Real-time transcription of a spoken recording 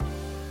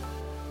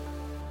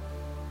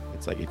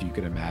It's like if you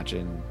could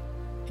imagine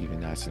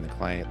even asking the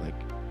client, like,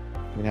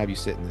 I'm gonna have you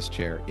sit in this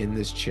chair. In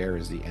this chair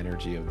is the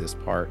energy of this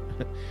part.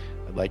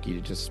 I'd like you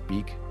to just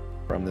speak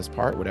from this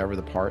part. Whatever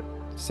the part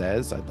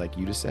says, I'd like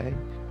you to say.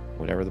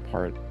 Whatever the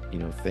part,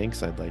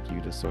 thinks, I'd like you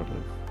to sort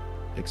of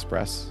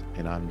express.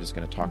 And I'm just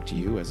going to talk to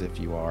you as if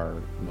you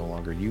are no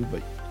longer you,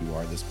 but you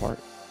are this part.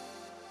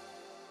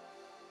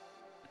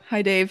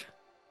 Hi, Dave.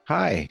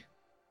 Hi,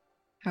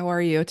 How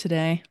are you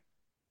today?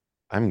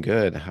 I'm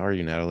good. How are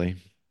you, Natalie?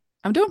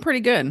 I'm doing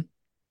pretty good.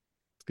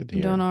 It's good to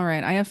I'm doing hear. all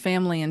right. I have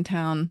family in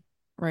town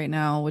right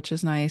now, which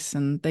is nice,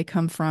 and they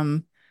come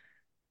from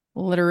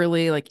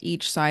literally like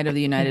each side of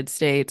the United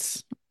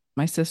States.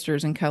 My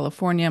sister's in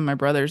California, my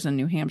brother's in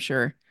New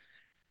Hampshire,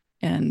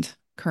 and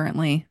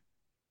currently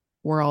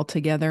we're all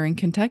together in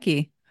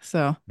Kentucky.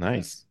 So,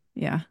 Nice.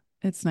 yeah,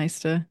 it's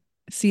nice to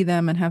see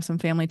them and have some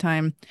family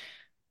time.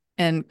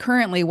 And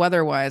currently,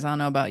 weather-wise, I don't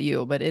know about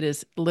you, but it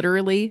is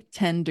literally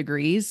 10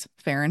 degrees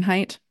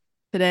Fahrenheit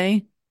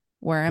today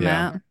where I'm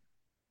Yeah, at.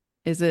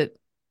 Is it,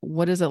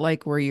 what is it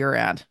like where you're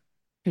at?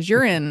 Because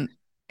you're in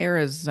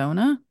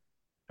Arizona.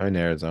 I'm in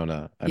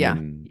Arizona. I'm Yeah.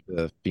 in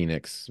the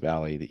Phoenix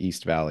Valley, the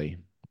East Valley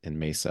in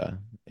Mesa,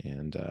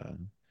 and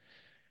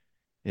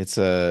it's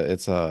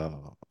a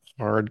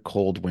hard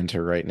cold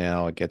winter right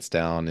now. It gets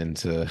down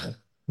into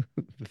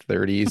the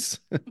 30s,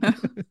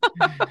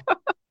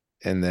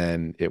 and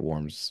then it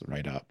warms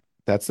right up.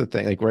 That's the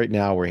thing. Like right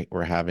now, we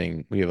have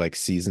like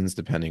seasons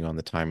depending on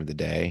the time of the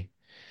day.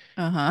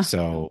 Uh-huh.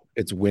 So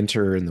it's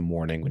winter in the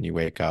morning when you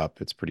wake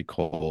up. It's pretty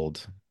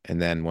cold,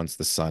 and then once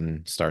the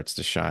sun starts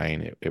to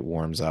shine, it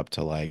warms up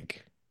to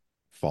like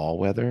fall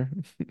weather,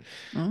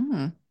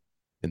 Mm.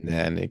 and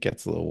then it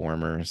gets a little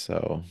warmer.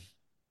 So,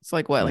 It's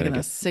like what, and like then in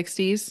it the gets,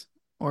 60s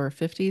or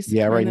 50s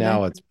yeah, during right the day?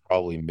 now it's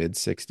probably mid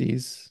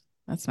 60s.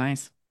 That's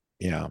nice.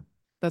 Yeah,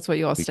 That's what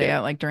you all we stay get, at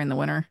like during the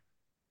winter.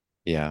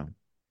 yeah,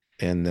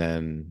 and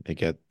then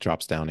it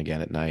drops down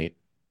again at night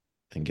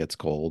and gets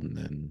cold, and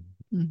then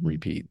Hmm.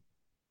 repeat.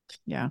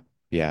 Yeah.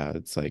 Yeah,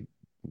 it's like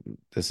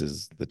this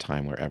is the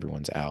time where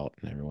everyone's out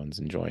and everyone's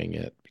enjoying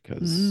it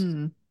because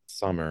Mm.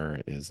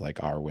 summer is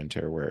like our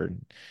winter where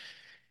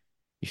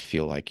you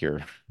feel like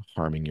you're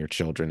harming your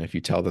children if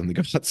you tell them to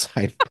go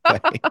outside and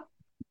play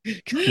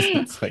because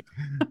it's like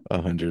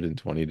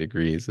 120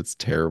 degrees. It's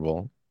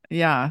terrible.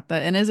 Yeah.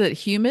 That, and is it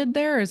humid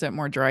there or is it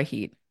more dry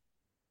heat?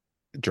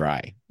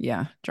 Dry.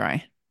 Yeah,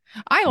 dry.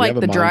 I We have like a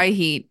the mon dry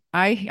heat.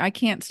 I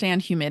can't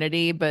stand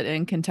humidity, but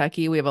in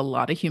Kentucky we have a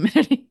lot of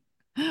humidity.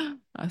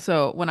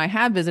 So when I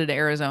had visited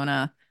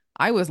Arizona,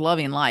 I was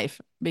loving life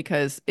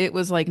because it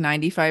was like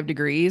 95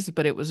 degrees,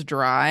 but it was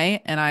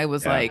dry, and I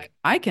was Yeah. like,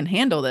 I can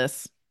handle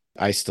this.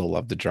 I still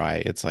love the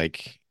dry. It's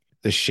like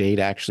the shade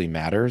actually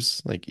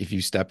matters. Like if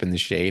you step in the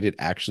shade, it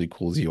actually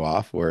cools you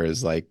off.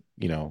 Whereas like,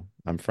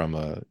 I'm from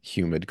a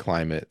humid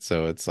climate,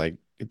 so it's like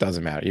it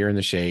doesn't matter. You're in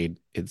the shade,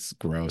 it's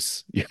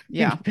gross.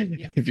 Yeah,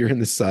 If you're in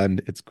the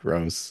sun, it's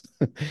gross.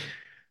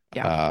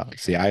 yeah,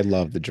 See, I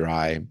love the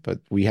dry, but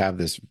we have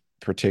this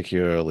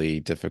particularly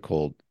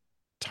difficult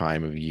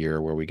time of year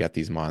where we get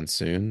these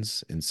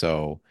monsoons, and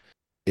so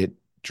it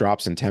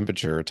drops in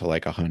temperature to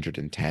like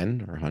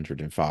 110 or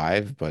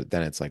 105, but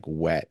then it's like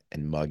wet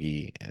and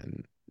muggy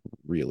and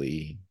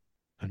really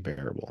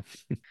unbearable.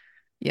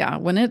 yeah.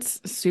 When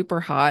it's super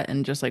hot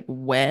and just like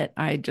wet,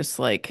 I just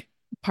like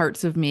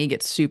parts of me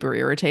get super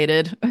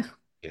irritated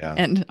Yeah.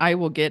 and I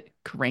will get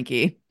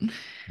cranky.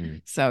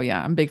 Mm. So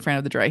yeah, I'm a big fan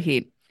of the dry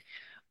heat.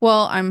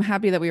 Well, I'm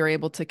happy that we were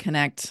able to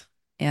connect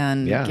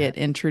and Yeah. get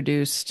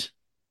introduced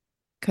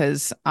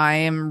because I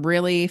am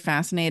really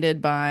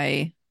fascinated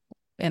by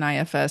in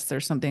IFS.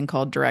 There's something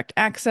called direct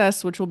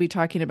access, which we'll be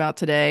talking about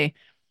today.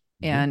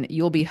 Mhm. And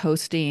you'll be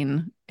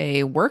hosting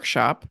a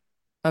workshop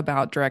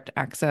about direct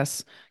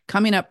access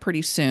coming up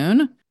pretty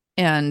soon.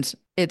 And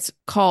it's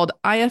called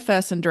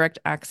IFS and Direct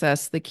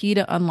Access, the key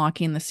to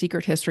unlocking the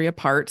secret history of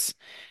parts.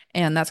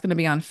 And that's going to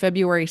be on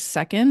February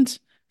 2nd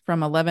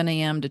from 11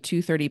 a.m. to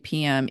 2:30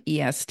 p.m.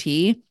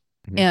 EST.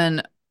 Mhm.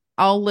 And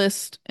I'll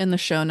list in the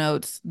show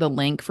notes the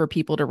link for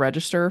people to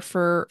register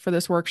for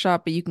this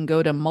workshop, but you can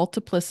go to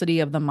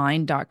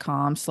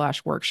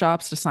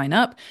multiplicityofthemind.com/workshops to sign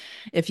up.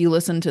 If you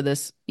listen to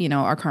this,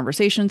 our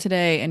conversation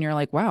today and you're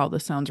like, wow,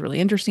 this sounds really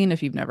interesting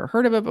if you've never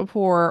heard of it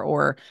before,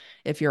 or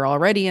if you're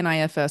already an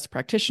IFS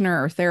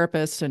practitioner or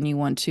therapist and you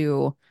want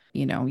to,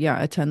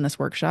 yeah, attend this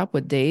workshop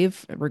with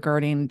Dave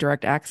regarding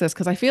direct access,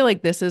 because I feel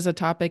like this is a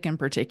topic in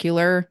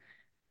particular,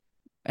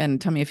 and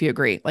tell me if you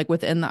agree, like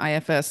within the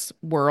IFS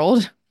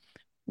world,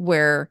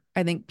 where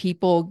I think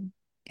people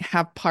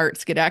have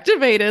parts get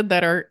activated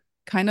that are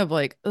kind of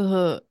like,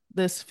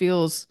 this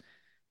feels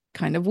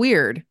kind of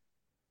weird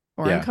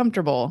or Yeah.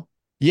 uncomfortable.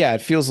 Yeah,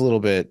 it feels a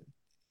little bit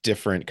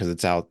different because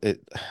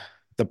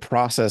the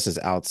process is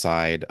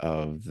outside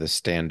of the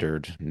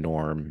standard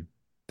norm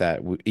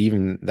that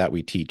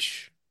we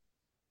teach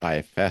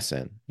IFS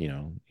in,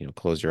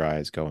 close your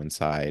eyes, go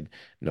inside,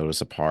 notice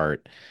a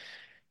part.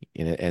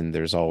 And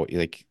there's all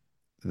like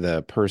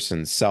the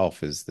person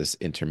self is this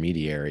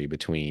intermediary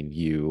between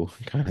you,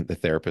 kind of the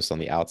therapist on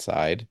the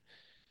outside,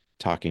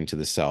 talking to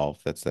the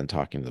self that's then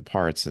talking to the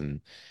parts,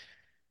 and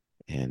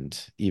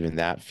even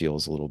that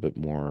feels a little bit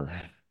more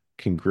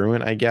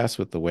congruent, I guess,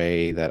 with the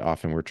way that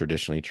often we're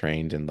traditionally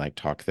trained in like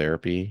talk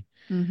therapy.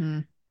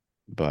 Hmm.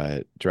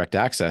 But direct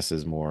access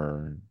is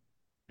more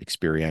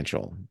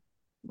experiential.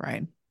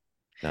 Right.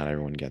 Not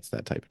everyone gets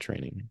that type of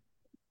training.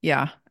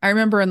 Yeah. I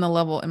remember in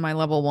my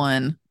level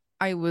one,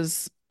 I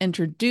was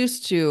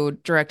introduced to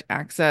direct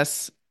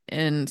access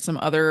in some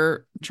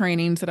other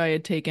trainings that I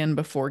had taken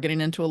before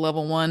getting into a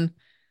level one.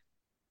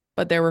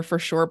 But there were for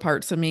sure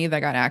parts of me that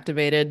got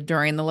activated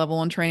during the level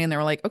one training. They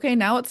were like, okay,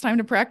 now it's time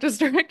to practice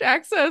direct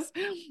access.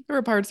 There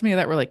were parts of me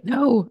that were like,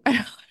 no,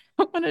 I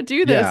don't want to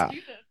do this. Yeah,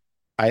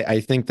 I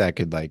think that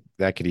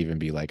could even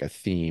be like a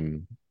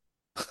theme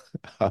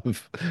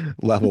of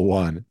level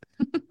one.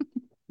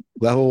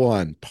 Level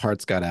one,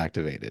 parts got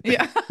activated.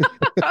 Yeah.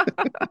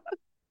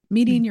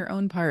 Meeting your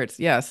own parts.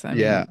 Yes. I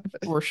Yeah, mean,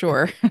 for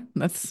sure.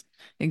 That's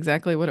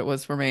exactly what it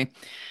was for me.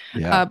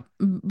 yeah,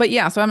 But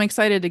yeah, so I'm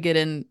excited to get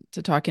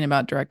into talking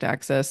about direct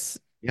access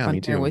yeah, on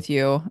me here too. with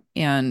you.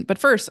 And but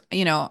first,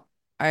 I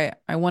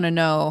want to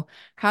know,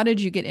 how did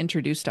you get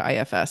introduced to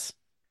IFS?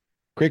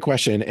 Great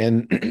question.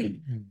 And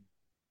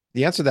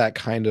the answer to that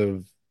kind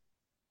of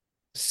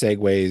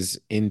segues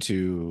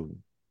into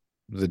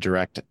the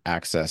direct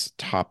access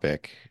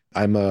topic.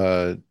 I'm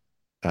a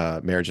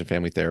marriage and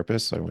family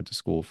therapist, so I went to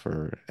school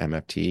for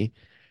MFT,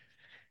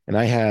 and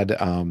I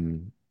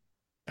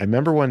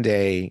remember one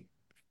day,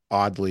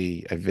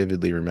 oddly, I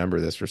vividly remember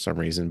this for some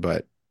reason,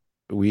 but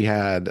we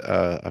had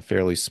a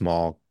fairly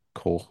small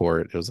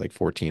cohort. It was like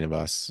 14 of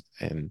us,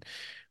 and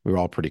we were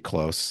all pretty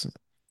close.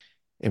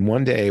 And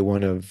one day,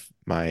 one of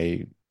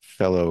my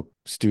fellow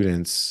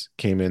students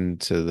came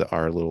into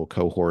our little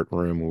cohort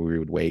room where we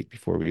would wait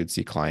before we would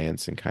see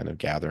clients and kind of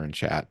gather and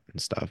chat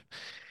and stuff.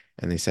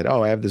 And they said,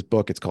 "Oh, I have this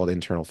book. It's called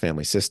Internal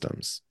Family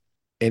Systems."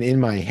 And in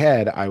my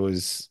head, I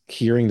was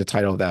hearing the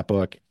title of that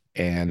book,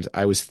 and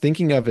I was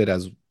thinking of it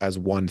as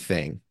one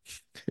thing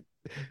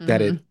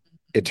that Hmm.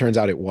 it turns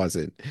out it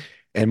wasn't.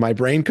 And my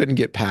brain couldn't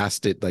get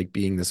past it like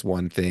being this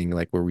one thing,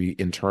 like where we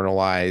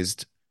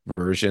internalized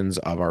versions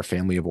of our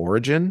family of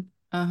origin.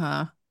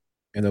 Uh-huh.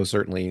 And though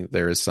certainly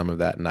there is some of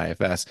that in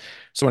IFS.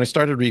 So when I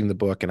started reading the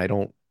book,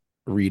 and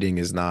reading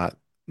is not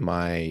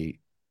my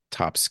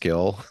top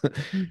skill.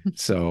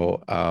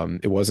 So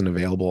it wasn't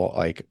available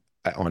like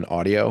on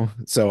audio.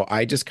 So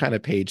I just kind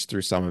of paged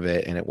through some of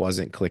it, and it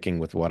wasn't clicking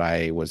with what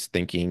I was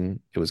thinking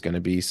it was going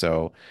to be.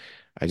 So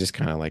I just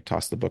kind of like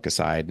tossed the book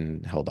aside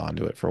and held on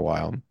to it for a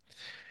while.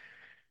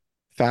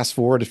 Fast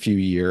forward a few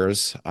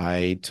years,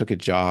 I took a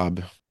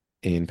job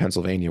in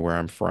Pennsylvania, where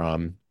I'm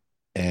from,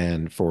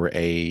 and for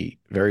a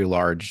very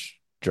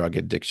large drug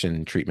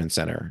addiction treatment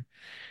center.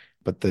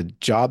 But the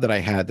job that I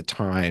had at the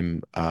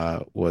time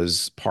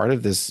was part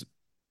of this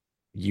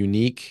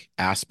unique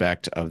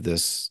aspect of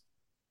this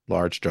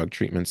large drug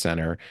treatment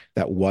center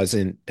that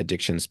wasn't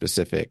addiction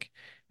specific.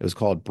 It was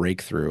called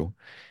Breakthrough.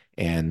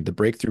 And the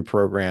Breakthrough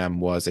program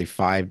was a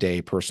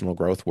 5-day personal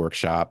growth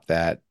workshop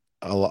that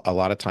a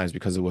lot of times,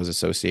 because it was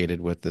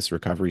associated with this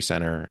recovery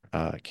center,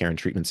 care and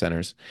treatment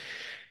centers,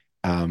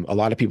 a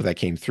lot of people that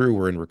came through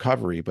were in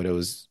recovery, but it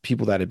was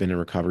people that had been in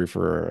recovery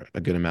for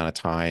a good amount of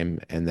time.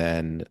 And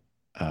then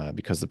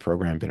because the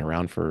program had been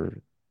around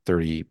for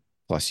 30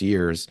 plus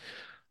years,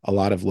 a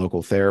lot of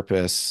local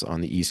therapists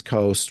on the East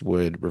Coast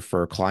would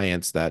refer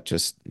clients that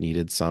just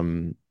needed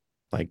some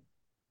like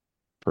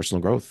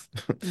personal growth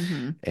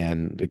Hmm.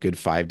 and a good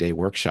 5-day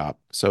workshop.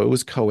 So it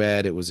was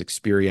co-ed, it was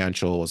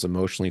experiential, it was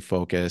emotionally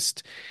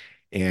focused.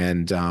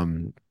 And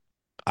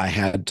I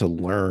had to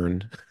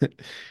learn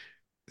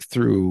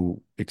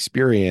through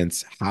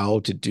experience how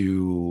to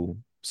do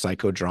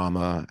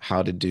psychodrama,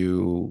 how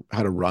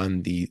to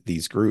run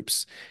these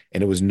groups.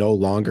 And it was no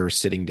longer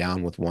sitting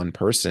down with one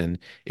person,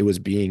 it was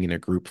being in a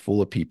group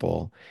full of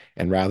people.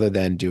 And rather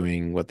than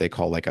doing what they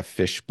call like a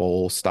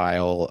fishbowl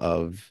style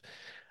of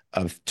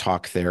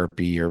talk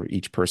therapy, or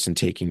each person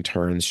taking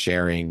turns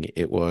sharing,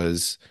 it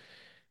was,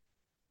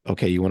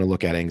 okay, you want to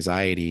look at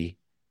anxiety,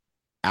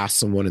 ask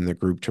someone in the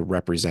group to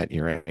represent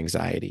your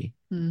anxiety.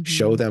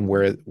 Show Hmm. them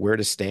where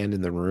to stand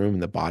in the room,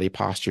 the body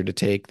posture to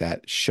take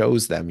that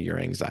shows them your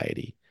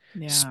anxiety.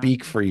 Yeah.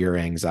 Speak for your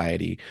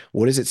anxiety.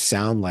 What does it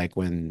sound like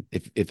when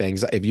if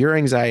your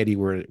anxiety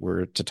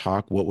were to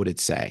talk, what would it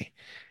say?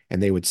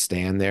 And they would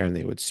stand there and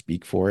they would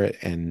speak for it,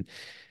 and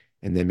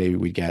then maybe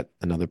we get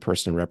another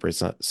person to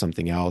represent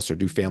something else, or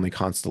do family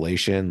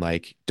constellation.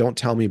 Like, don't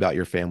tell me about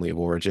your family of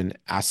origin.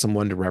 Ask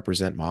someone to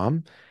represent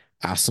mom,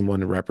 ask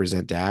someone to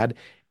represent dad,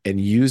 and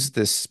use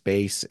this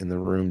space in the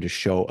room to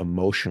show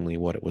emotionally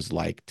what it was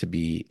like to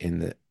be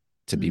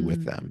with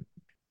Mm. them.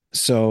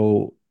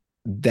 So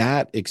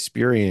that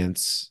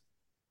experience,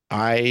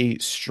 I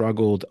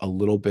struggled a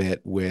little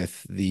bit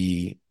with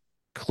the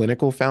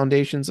clinical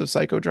foundations of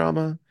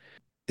psychodrama.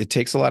 It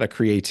takes a lot of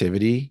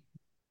creativity,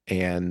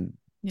 and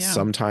Yeah.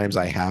 sometimes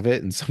I have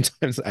it, and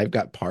sometimes I've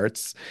got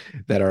parts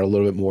that are a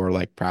little bit more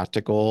like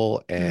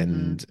practical,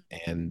 Hmm.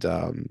 and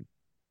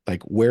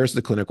like, where's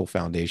the clinical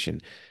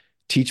foundation?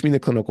 Teach me the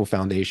clinical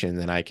foundation,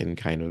 then I can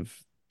kind of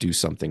do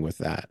something with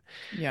that.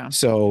 Yeah.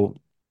 So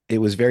it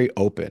was very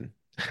open.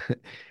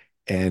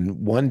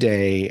 And one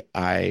day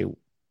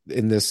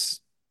in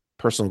this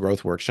personal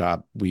growth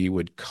workshop, we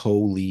would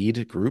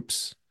co-lead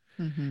groups.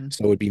 Mm-hmm.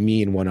 So it would be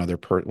me and one other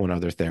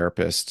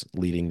therapist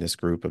leading this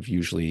group of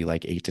usually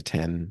like 8 to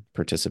 10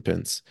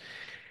 participants.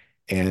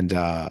 And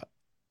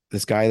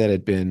this guy that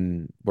had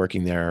been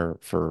working there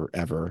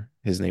forever,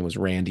 his name was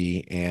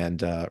Randy.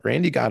 And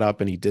Randy got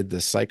up and he did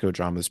this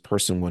psychodrama. This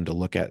person wanted to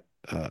look at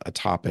a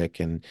topic.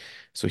 And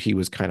so he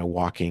was kind of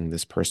walking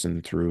this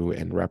person through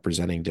and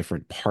representing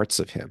different parts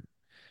of him.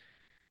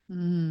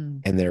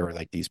 Mm. And there were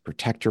like these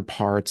protector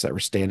parts that were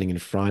standing in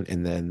front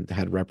and then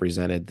had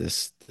represented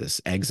this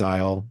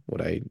exile,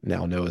 what I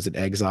now know as an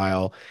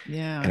exile.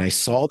 Yeah. And I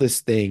saw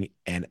this thing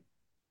and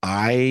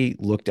I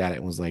looked at it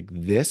and was like,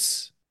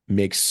 this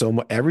makes so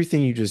much,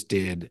 everything you just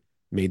did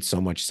made so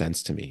much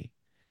sense to me.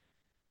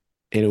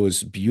 And it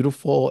was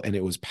beautiful and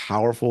it was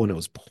powerful and it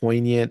was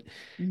poignant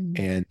Mm.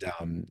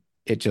 and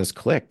it just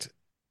clicked.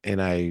 And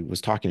I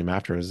was talking to him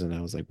afterwards and I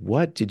was like,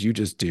 what did you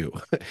just do?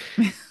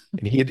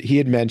 And he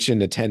had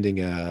mentioned attending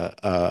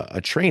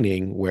a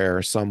training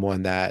where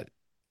someone that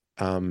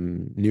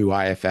knew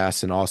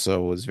IFS and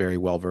also was very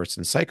well versed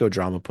in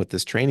psychodrama put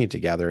this training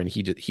together, and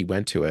he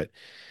went to it.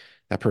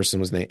 That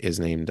person is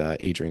named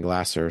Adrienne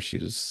Glasser. She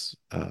was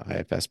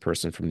IFS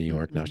person from New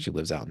York. Now Mm-hmm. she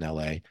lives out in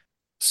LA.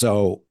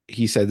 So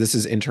he said, "This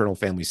is internal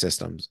family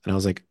systems," and I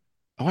was like,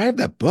 "Oh, I have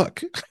that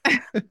book."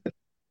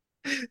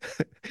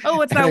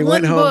 Oh, it's And I that went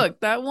one home. book,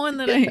 that one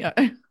that Yeah,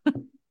 I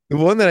the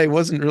one that I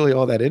wasn't really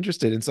all that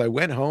interested in. So I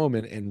went home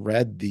and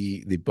read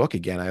the book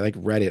again. I like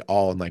read it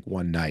all in like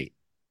one night.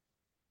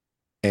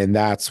 And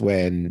that's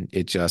when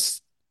it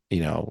just,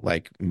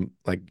 like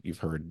you've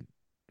heard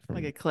like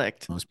from it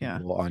clicked. most Yeah.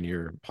 people on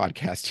your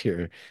podcast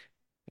here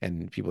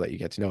and people that you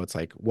get to know, it's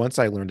like once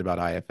I learned about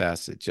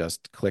IFS, it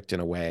just clicked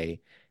in a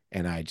way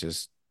and I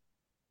just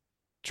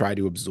tried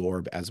to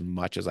absorb as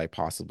much as I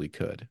possibly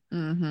could.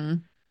 Mm-hmm.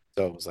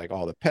 So it was like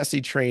all the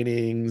PESI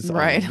trainings, all the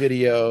Right.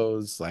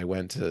 videos. I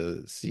went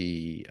to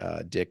see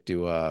Dick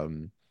do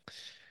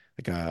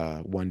like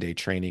a 1 day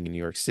training in New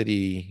York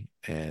City.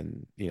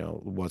 And,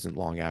 it wasn't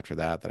long after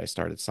that I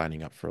started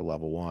signing up for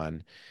level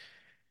one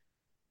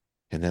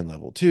and then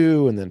level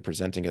two and then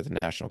presenting at the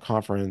national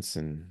conference.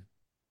 And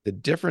the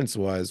difference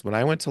was when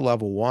I went to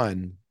level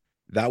one,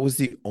 that was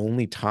the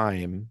only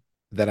time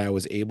that I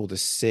was able to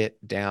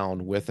sit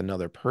down with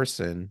another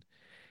person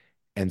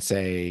and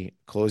say,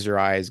 close your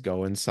eyes,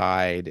 go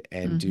inside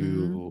and Mm-hmm.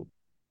 do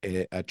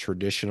a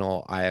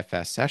traditional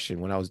IFS session.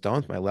 When I was done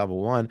with my level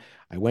one,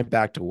 I went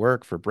back to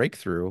work for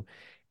breakthrough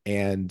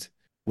and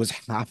was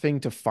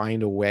having to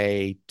find a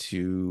way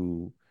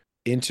to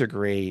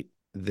integrate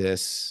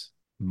this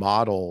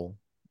model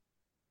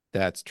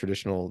that's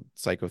traditional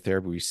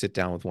psychotherapy. We sit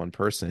down with one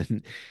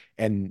person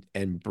and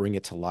bring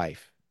it to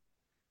life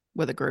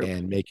With a group.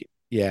 and make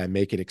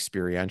it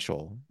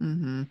experiential.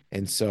 Mm-hmm.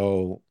 And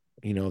so,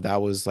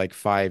 that was like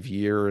 5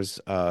 years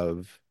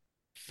of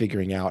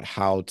figuring out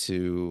how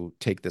to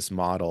take this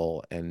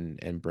model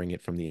and bring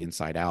it from the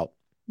inside out.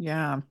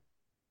 Yeah.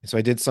 So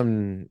I did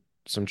some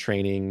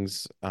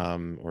trainings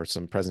or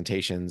some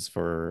presentations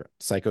for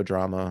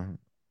psychodrama,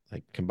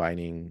 like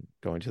combining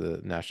going to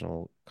the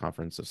National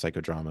Conference of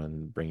Psychodrama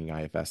and bringing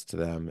IFS to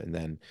them, and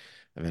then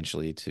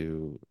eventually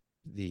to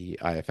the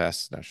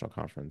IFS National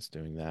Conference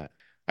doing that.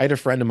 I had a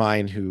friend of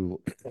mine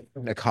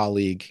a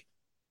colleague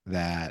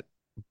that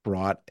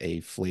brought a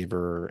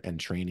flavor and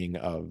training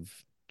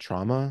of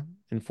trauma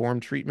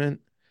informed treatment,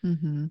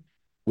 Mm-hmm.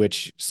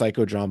 which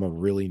psychodrama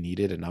really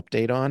needed an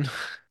update on.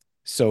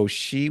 So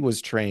she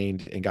was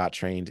trained and got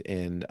trained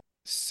in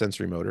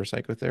sensory motor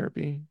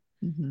psychotherapy.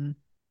 Mm-hmm.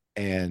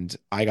 And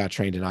I got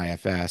trained in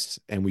IFS.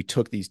 And we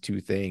took these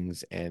two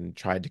things and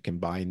tried to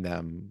combine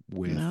them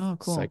with Oh,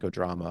 cool.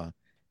 psychodrama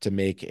to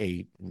make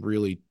a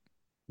really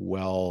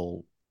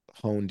well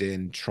honed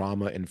in,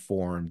 trauma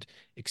informed,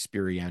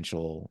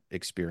 experiential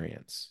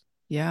experience.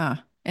 Yeah.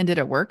 And did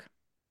it work?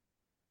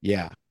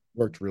 Yeah,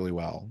 worked really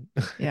well.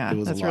 It Yeah,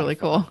 was a that's lot really of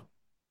cool. fun.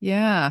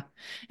 Yeah.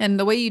 And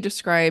the way you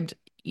described,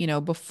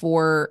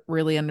 before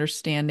really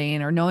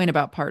understanding or knowing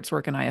about parts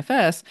work in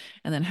IFS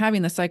and then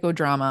having the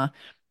psychodrama,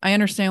 I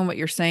understand what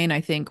you're saying, I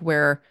think,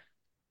 where,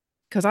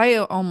 because I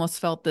almost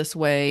felt this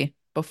way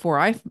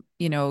before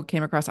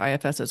came across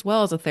IFS as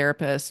well as a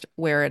therapist,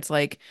 where it's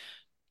like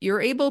you're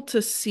able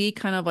to see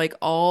kind of like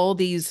all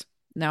these,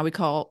 now we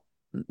call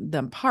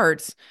them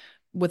parts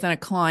within a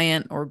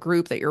client or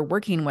group that you're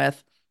working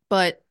with.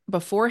 But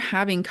before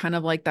having kind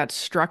of like that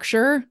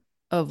structure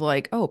of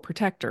like, oh,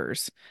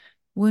 protectors,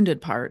 wounded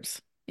parts.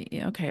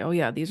 Okay, oh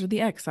yeah, these are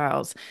the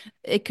exiles.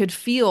 It could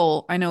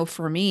feel, I know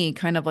for me,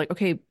 kind of like,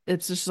 okay,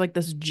 it's just like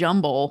this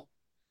jumble.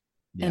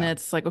 And Yeah.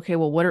 it's like, okay,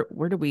 well,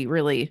 what do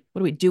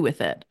we do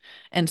with it?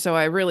 And so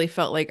I really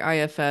felt like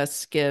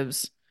IFS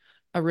gives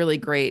a really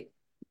great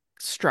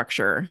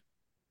structure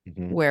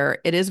Mhm. where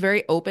it is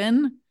very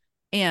open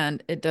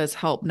and it does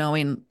help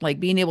knowing,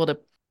 like being able to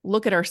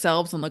look at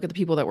ourselves and look at the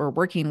people that we're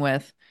working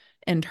with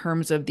in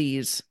terms of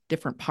these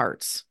different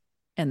parts.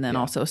 and then Yeah.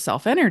 also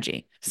self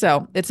energy.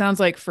 So it sounds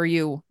like for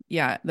you,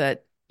 yeah,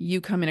 that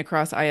you coming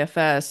across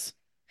IFS,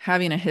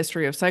 having a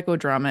history of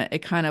psychodrama, it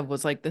kind of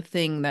was like the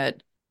thing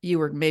that you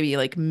were maybe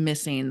like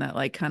missing, that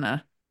like kind of,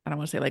 I don't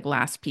want to say like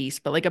last piece,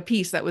 but like a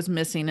piece that was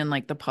missing in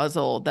like the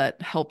puzzle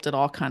that helped it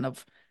all kind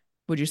of,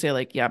 would you say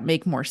like, yeah,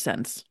 make more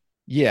sense?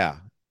 Yeah,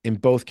 in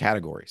both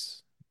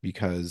categories,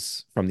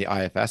 because from the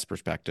IFS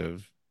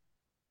perspective,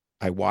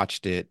 I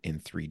watched it in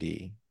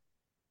 3D,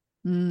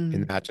 and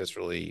Mm, that just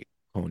really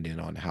honed in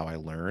on how I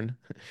learn,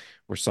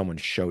 where someone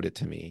showed it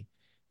to me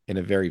in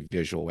a very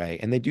visual way.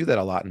 And they do that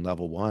a lot in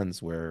level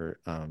ones where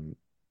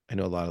I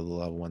know a lot of the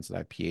level ones that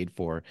I PA'd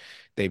for,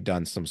 they've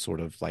done some sort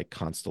of like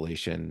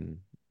constellation.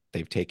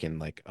 They've taken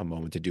like a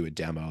moment to do a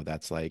demo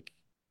that's like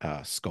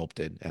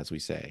sculpted, as we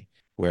say,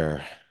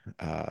 where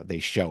they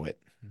show it.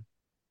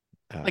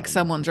 like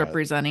someone's Rather,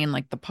 representing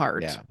like the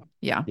part. yeah.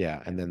 Yeah.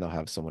 Yeah. And then they'll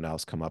have someone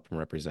else come up and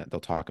represent. They'll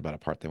talk about a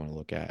part they want to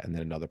look at, and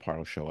then another part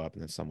will show up,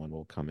 and then someone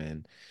will come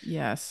in.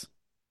 Yes.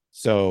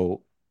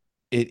 So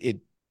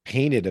it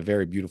painted a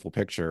very beautiful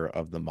picture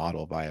of the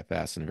model of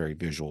IFS in a very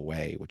visual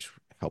way, which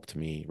helped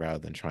me rather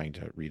than trying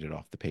to read it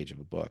off the page of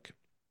a book.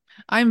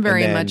 I'm And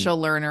very much then, a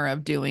learner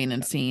of doing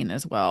and seeing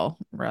as well,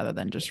 rather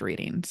than just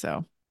reading.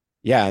 So,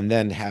 yeah, and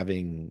then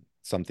having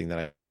something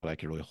that I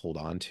could really hold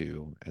on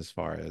to as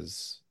far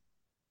as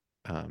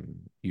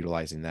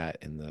utilizing that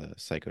in the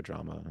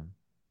psychodrama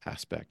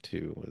aspect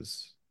too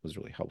was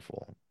really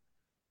helpful.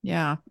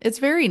 yeah, it's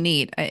very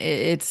neat.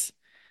 It's,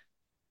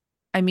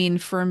 I mean,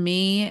 for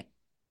me,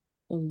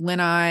 when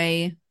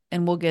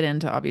and we'll get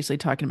into obviously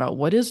talking about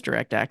what is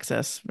direct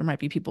access. There might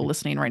be people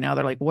listening right now.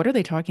 They're like, what are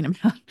they talking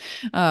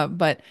about?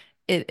 But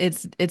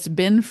it's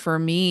been for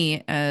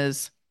me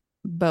as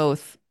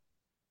both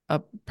a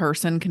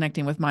person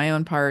connecting with my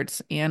own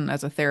parts and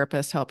as a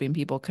therapist helping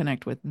people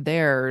connect with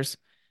theirs.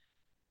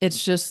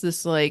 It's just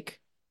this like,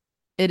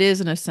 it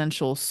is an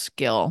essential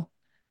skill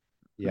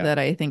Yeah. that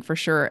I think for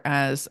sure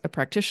as a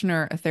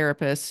practitioner, a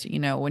therapist,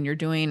 when you're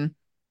doing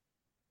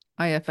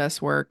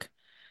IFS work,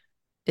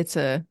 it's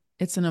an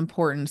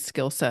important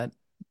skill set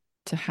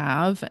to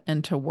have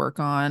and to work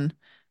on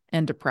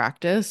and to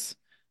practice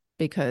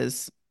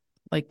because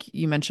like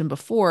you mentioned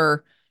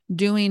before,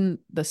 doing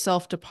the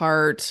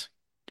self-to-part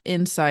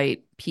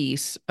insight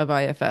piece of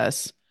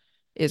IFS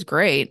is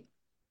great,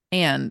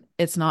 and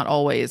it's not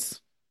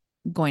always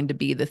going to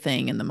be the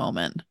thing in the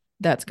moment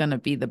that's going to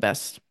be the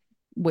best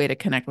way to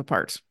connect with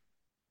parts.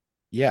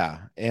 Yeah.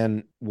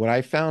 And what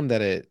I found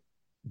that it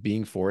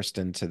being forced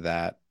into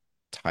that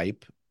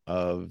type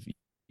of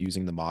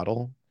using the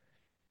model,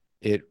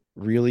 it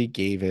really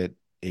gave it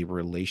a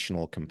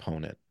relational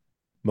component,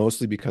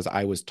 mostly because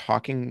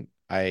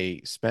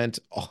I spent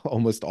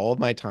almost all of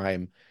my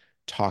time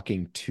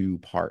talking to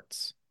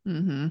parts.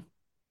 Mm-hmm.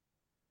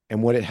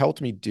 And what it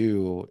helped me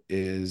do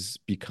is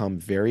become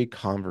very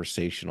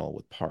conversational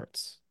with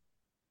parts.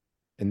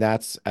 And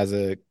that's as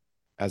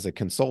a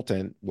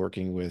consultant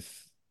working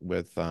with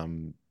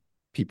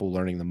people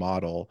learning the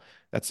model,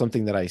 that's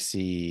something that I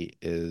see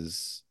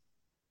is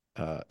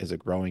a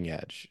growing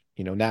edge.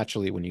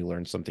 Naturally, when you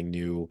learn something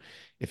new,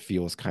 it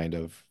feels kind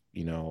of,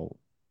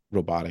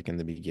 robotic in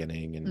the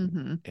beginning,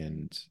 Mm-hmm.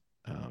 and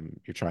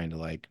you're trying to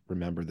like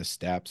remember the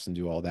steps and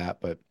do all that.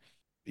 But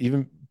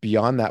even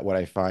beyond that, what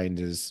I find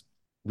is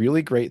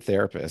really great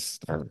therapists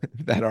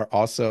that are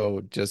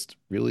also just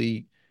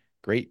really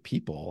great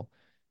people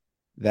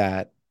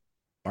that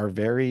are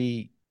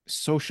very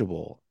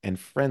sociable and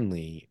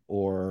friendly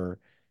or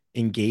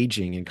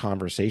engaging in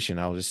conversation.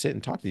 I'll just sit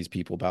and talk to these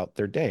people about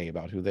their day,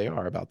 about who they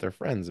are, about their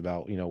friends,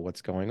 about,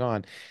 what's going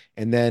on.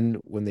 And then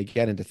when they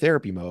get into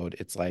therapy mode,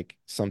 it's like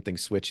something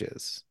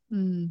switches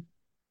Mm-hmm.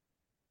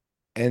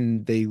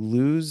 and they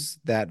lose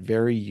that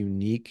very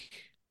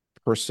unique,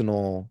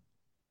 personal,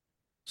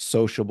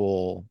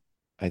 sociable,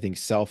 I think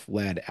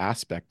self-led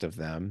aspect of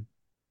them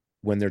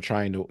when they're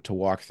trying to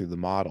walk through the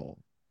model.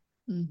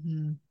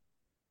 Mm-hmm.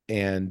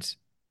 And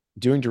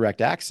doing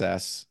direct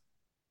access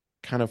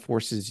kind of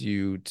forces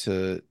you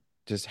to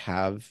just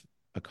have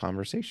a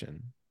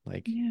conversation.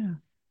 Like, Yeah.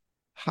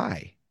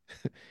 hi,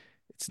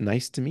 it's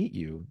nice to meet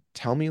you.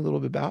 Tell me a little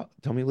bit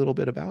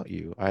about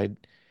you.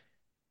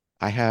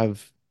 I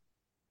have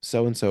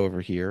so and so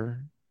over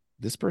here.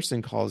 This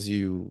person calls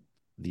you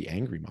the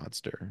angry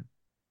monster.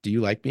 Do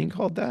you like being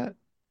called that?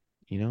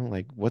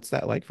 Like what's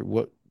that like for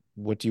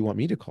what do you want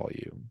me to call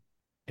you?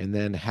 And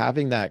then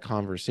having that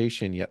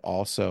conversation, yet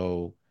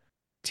also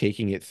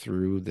taking it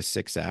through the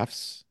 6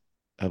 F's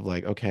of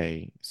like,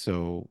 okay,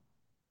 so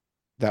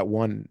the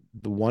one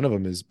of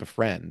them is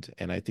befriend.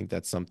 And I think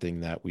that's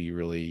something that we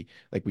really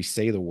like, we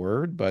say the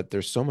word, but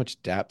there's so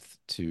much depth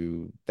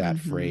to that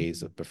Mm-hmm.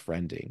 phrase of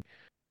befriending.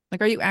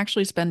 Like, are you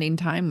actually spending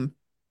time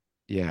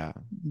Yeah.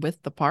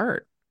 with the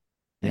part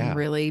and Yeah.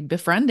 really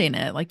befriending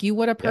it like you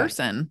would a Yeah.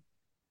 person?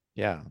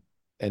 Yeah.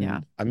 Yeah.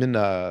 And I'm in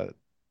uh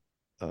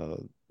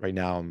right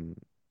now I'm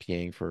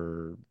PAing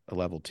for a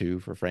level 2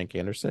 for Frank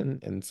Anderson,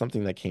 and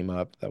something that came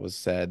up that was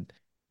said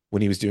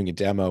when he was doing a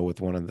demo with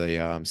one of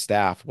the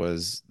staff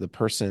was the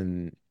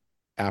person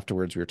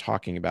afterwards we were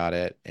talking about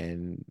it,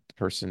 and the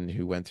person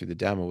who went through the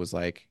demo was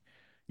like,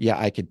 yeah,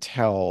 I could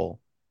tell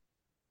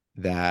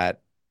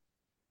that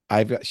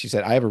she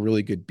said, I have a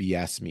really good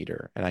BS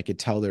meter. And I could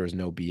tell there was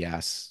no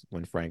BS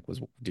when Frank was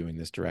doing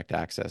this direct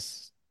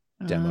access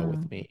demo Oh,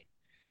 with me.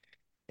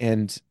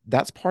 And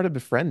that's part of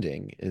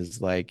befriending is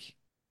like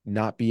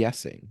not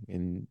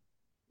BSing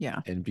yeah.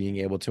 and being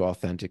able to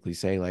authentically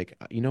say, like,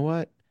 you know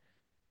what?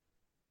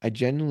 I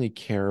genuinely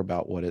care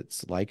about what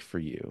it's like for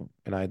you.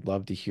 And I'd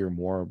love to hear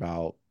more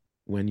about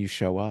when you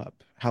show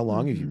up. How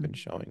long have you Mm-hmm. been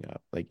showing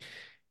up? Like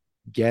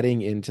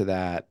getting into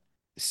that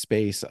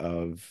space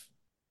of,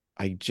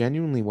 I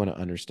genuinely want to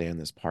understand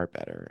this part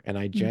better. And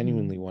I Mm-hmm.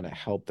 genuinely want to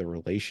help the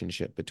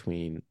relationship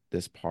between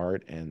this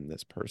part and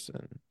this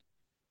person.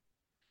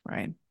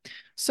 Right.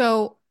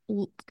 So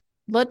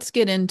let's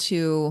get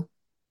into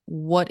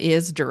what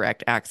is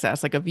direct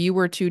access. Like if you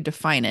were to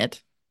define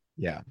it,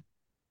 Yeah.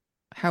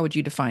 how would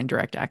you define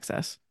direct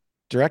access?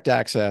 Direct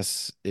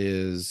access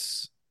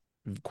is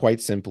quite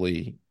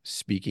simply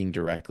speaking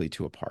directly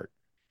to a part.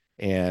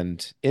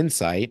 And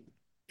insight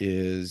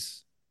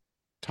is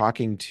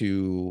talking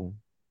to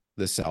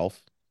the self,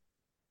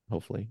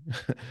 hopefully,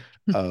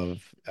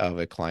 of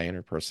a client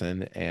or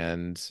person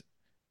and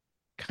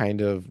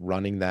kind of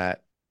running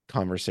that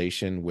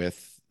conversation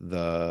with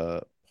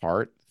the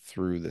part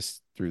through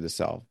the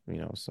self,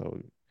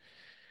 so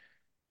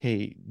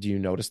hey, do you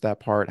notice that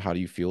part? How do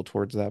you feel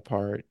towards that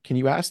part? Can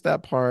you ask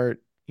that part,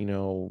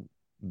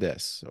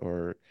 this,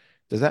 or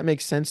does that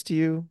make sense to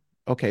you?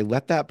 Okay,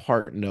 let that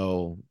part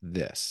know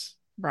this.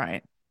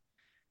 Right.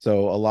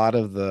 So a lot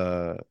of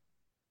the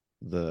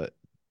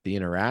the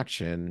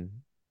interaction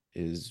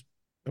is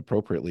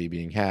appropriately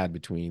being had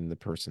between the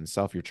person's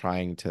self. You're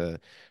trying to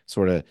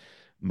sort of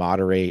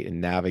moderate and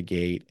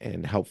navigate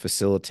and help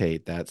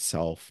facilitate that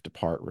self to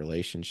part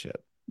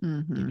relationship, you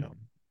Mm-hmm. know.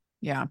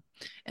 Yeah.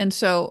 And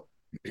so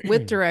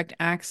with direct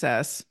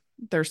access,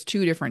 there's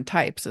two different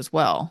types as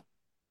well.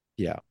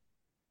 Yeah.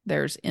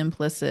 There's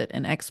implicit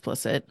and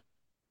explicit.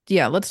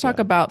 Yeah, let's talk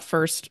Yeah. about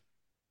first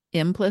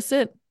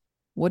implicit.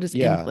 What is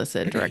Yeah.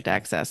 implicit direct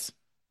access?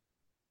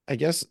 I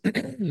guess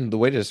the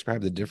way to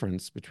describe the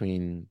difference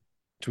between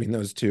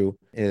those two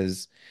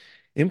is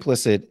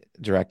implicit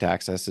direct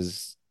access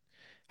is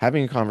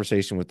having a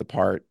conversation with the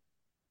part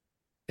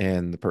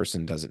and the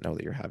person doesn't know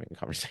that you're having a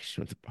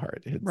conversation with the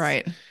part. It's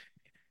Right.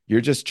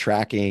 You're just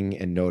tracking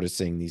and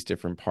noticing these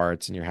different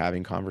parts and you're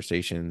having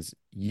conversations,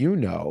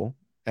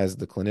 as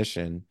the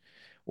clinician,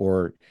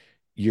 or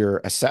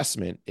your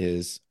assessment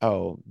is,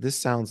 oh, this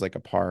sounds like a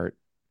part.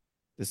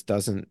 This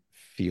doesn't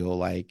feel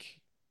like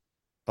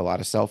a lot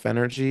of self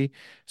energy.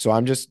 So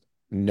I'm just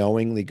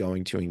knowingly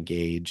going to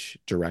engage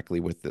directly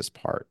with this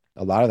part.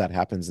 A lot of that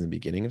happens in the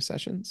beginning of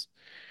sessions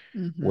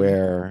Mm-hmm.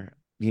 where,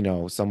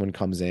 someone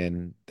comes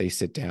in, they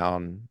sit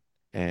down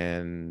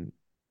and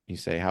you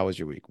say, how was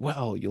your week?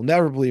 Well, you'll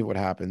never believe what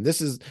happened.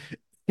 This is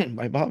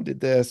my mom did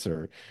this,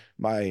 or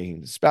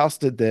my spouse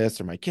did this,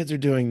 or my kids are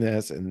doing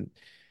this. And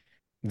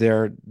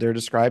they're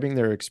describing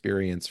their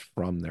experience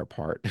from their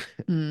part.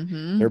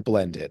 Mm-hmm. They're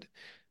blended.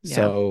 Yeah.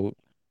 So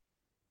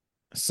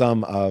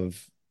some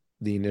of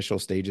the initial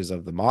stages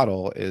of the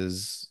model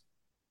is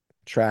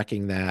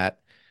tracking that,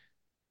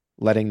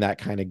 letting that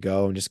kind of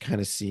go and just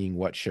kind of seeing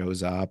what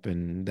shows up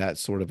and that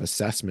sort of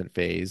assessment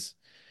phase.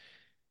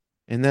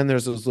 And then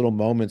there's those little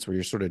moments where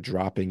you're sort of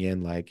dropping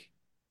in like,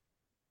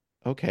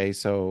 okay,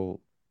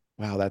 so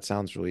wow, that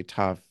sounds really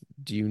tough.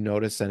 Do you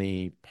notice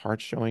any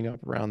parts showing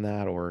up around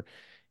that? Or,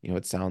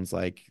 it sounds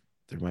like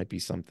there might be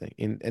something.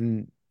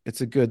 And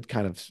it's a good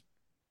kind of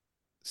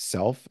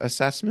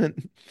self-assessment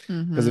because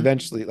Mm-hmm.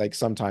 eventually, like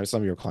sometimes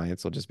some of your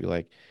clients will just be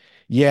like,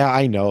 yeah,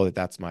 I know that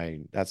that's my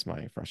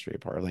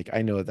frustrated part. Like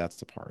I know that that's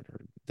the part,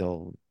 or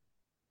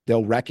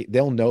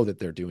they'll know that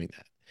they're doing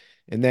that.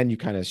 And then you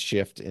kind of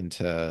shift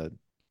into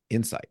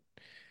insight.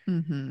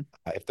 Mm-hmm.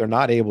 If they're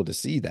not able to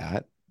see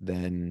that,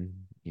 then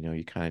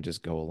you kind of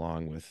just go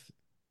along with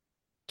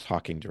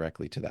talking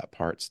directly to that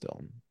part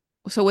still.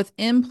 So with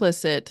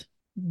implicit,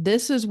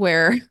 this is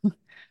where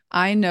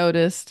I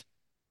noticed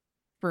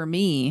for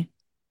me,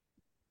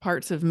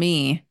 parts of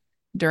me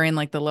during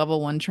like the level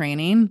one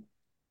training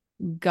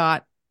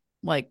got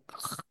like,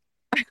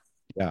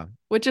 Yeah.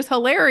 which is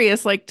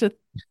hilarious, like to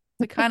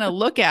kind of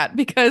look at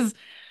because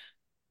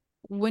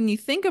when you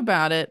think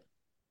about it,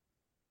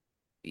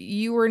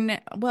 you were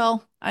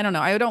well, I don't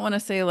know. I don't want to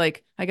say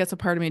like I guess a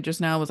part of me just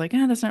now was like,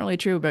 that's not really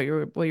true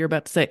about what you're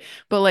about to say.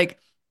 But like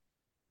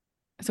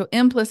so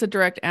implicit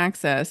direct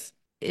access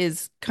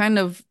is kind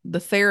of the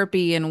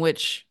therapy in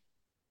which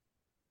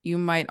you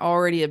might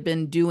already have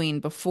been doing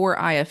before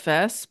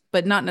IFS,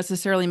 but not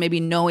necessarily maybe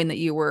knowing that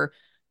you were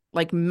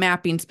like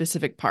mapping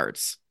specific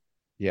parts.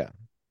 Yeah.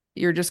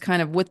 You're just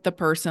kind of with the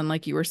person,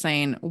 like you were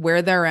saying,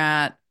 where they're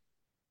at,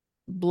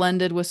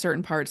 blended with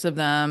certain parts of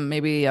them,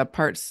 maybe a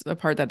part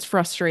that's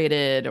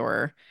frustrated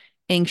or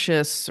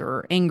anxious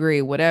or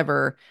angry,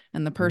 whatever,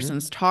 and the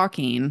person's Hmm.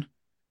 talking,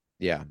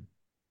 Yeah.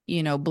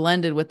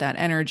 blended with that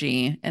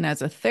energy. And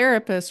as a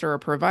therapist or a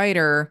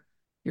provider,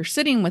 you're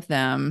sitting with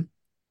them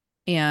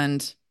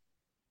and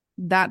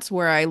that's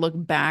where I look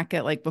back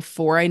at like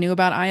before I knew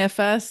about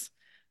IFS,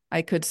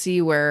 I could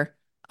see where,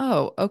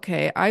 oh,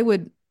 okay, I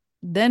would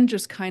then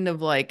just kind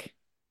of like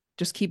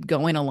just keep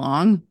going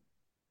along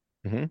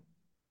Hmm.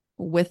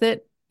 with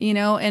it,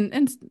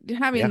 and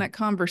having Yeah. that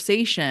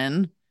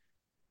conversation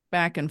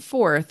back and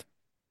forth,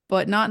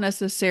 but not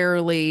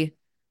necessarily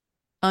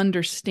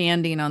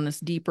understanding on this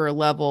deeper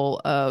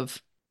level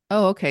of,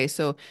 oh, okay,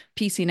 so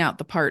piecing out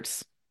the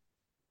parts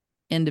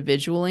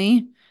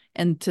individually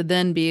and to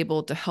then be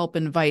able to help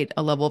invite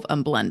a level of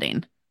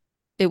unblending.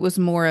 It was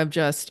more of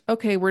just,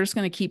 okay, we're just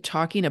going to keep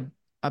talking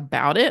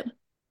about it.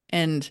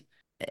 And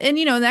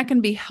that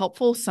can be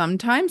helpful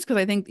sometimes because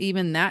I think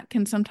even that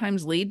can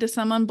sometimes lead to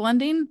some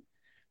unblending,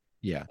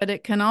 Yeah. but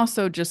it can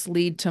also just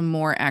lead to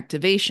more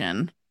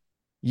activation.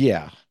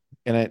 Yeah.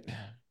 And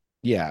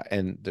yeah.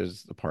 And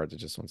there's the part that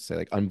just wants to say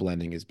like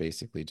unblending is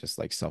basically just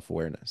like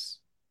self-awareness.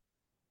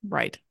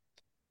 Right.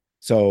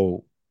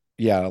 So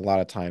yeah, a lot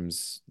of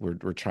times we're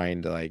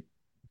trying to like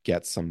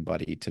get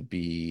somebody to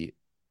be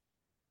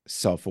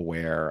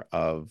self-aware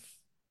of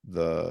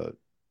the,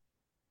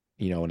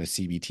 in a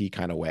CBT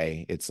kind of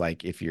way. It's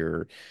like if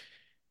you're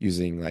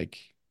using like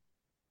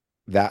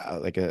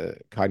that, like a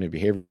cognitive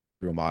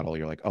behavioral model,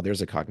 you're like, oh,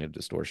 there's a cognitive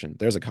distortion.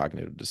 There's a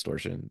cognitive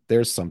distortion.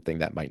 There's something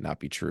that might not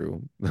be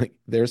true. Like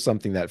there's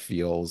something that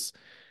feels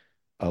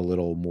a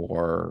little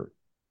more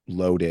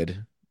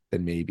loaded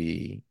than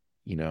maybe,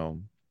 you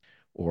know,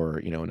 or,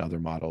 in other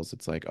models,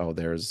 it's like, oh,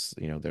 there's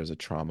a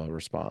trauma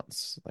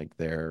response. Like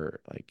they're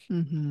like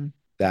Mm-hmm.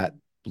 that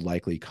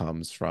likely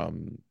comes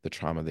from the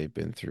trauma they've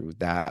been through.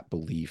 That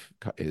belief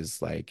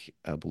is like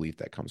a belief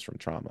that comes from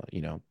trauma.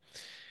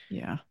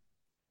 Yeah.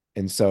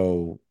 And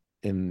so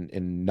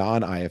in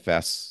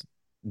non-IFS,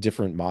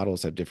 different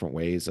models have different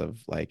ways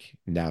of like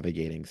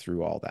navigating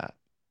through all that.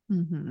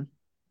 Mm-hmm.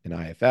 In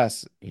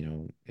IFS,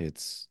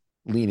 it's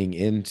leaning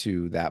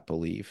into that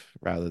belief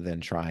rather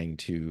than trying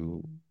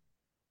to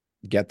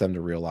get them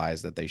to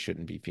realize that they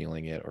shouldn't be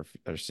feeling it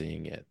or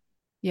seeing it.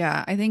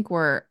 Yeah. I think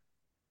where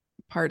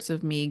parts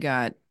of me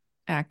got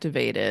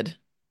activated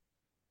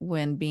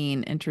when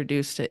being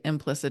introduced to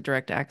implicit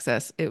direct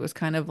access, it was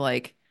kind of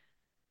like,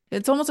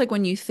 it's almost like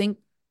when you think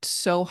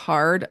so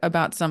hard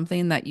about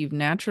something that you've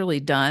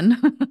naturally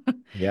done.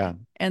 Yeah.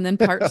 And then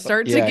parts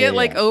start to Yeah, get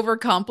like yeah,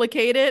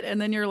 overcomplicated.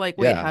 And then you're like,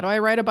 wait, yeah. how do I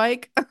ride a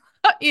bike?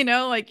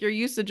 Like you're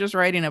used to just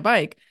riding a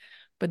bike.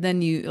 But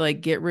then you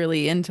like get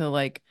really into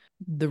like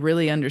the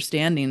really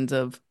understandings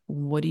of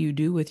what do you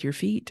do with your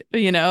feet,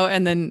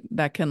 and then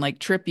that can like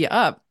trip you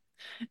up.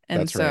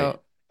 And That's right. so,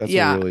 That's a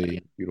yeah,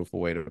 really beautiful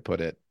way to put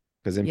it.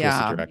 Because implicit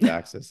yeah, direct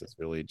access is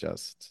really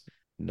just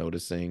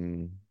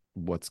noticing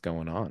what's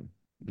going on,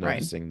 right,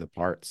 noticing the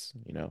parts,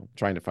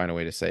 trying to find a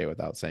way to say it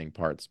without saying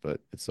parts, but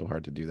it's so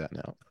hard to do that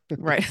now.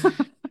 right. I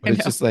But it's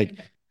know. just like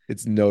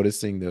it's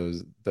noticing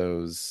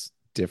those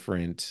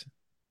different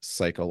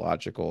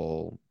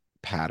psychological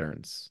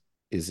patterns.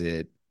 Is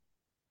it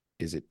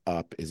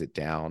up? Is it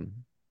down?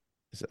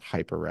 Is it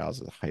hyper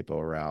aroused? Is it hypo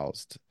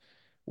aroused?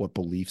 What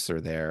beliefs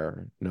are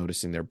there?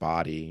 Noticing their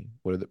body.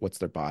 What's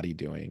their body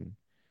doing?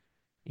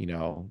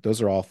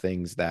 Those are all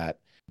things that,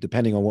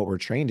 depending on what we're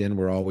trained in,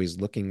 we're always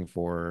looking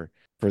for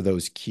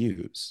those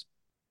cues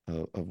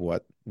of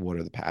what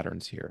are the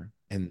patterns here.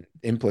 And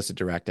implicit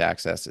direct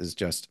access is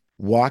just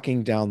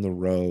walking down the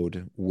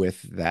road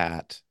with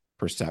that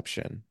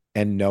perception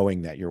and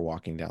knowing that you're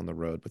walking down the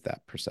road with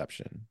that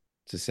perception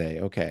to say,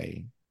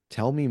 okay,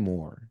 tell me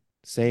more,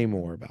 say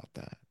more about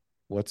that.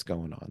 What's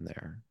going on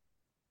there?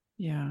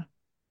 Yeah.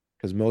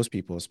 Because most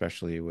people,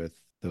 especially with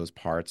those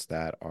parts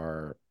that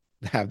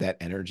have that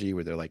energy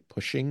where they're like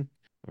pushing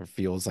or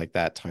feels like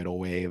that tidal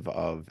wave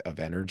of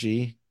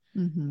energy,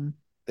 Mm-hmm.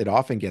 it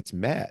often gets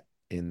met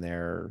in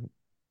their,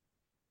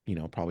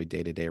 probably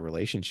day-to-day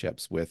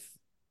relationships with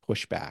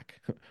pushback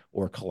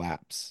or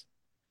collapse.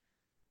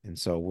 And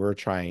so we're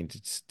trying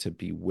to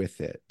be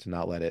with it, to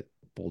not let it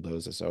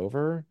bulldoze us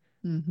over,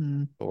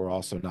 Mm-hmm. but we're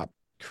also not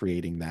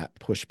creating that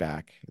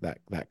pushback,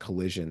 that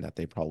collision that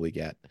they probably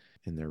get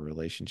in their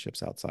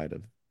relationships outside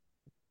of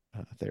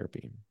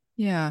therapy.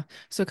 Yeah.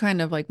 So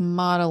kind of like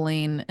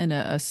modeling in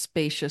a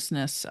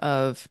spaciousness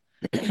of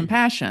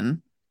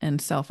compassion and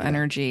self Yeah,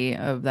 energy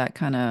of that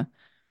kind of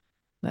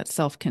that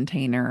self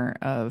container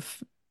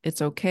of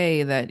it's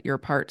okay that your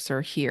parts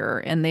are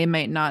here. And they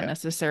might not yeah,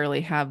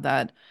 necessarily have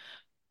that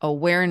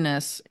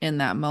awareness in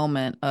that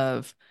moment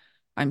of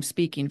I'm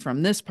speaking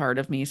from this part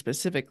of me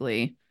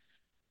specifically,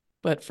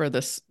 but for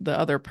the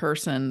other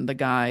person, the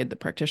guide, the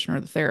practitioner,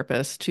 the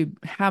therapist to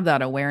have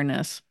that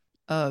awareness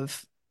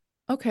of,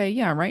 okay,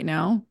 yeah, right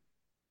now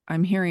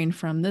I'm hearing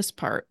from this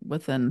part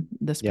within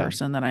this yeah,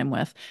 person that I'm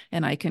with,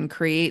 and I can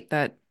create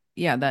that,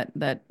 yeah,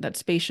 that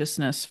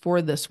spaciousness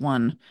for this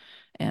one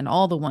and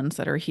all the ones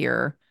that are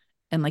here.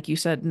 And like you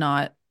said,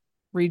 not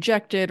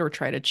reject it or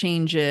try to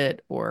change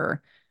it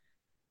or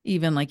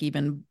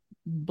even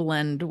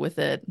blend with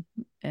it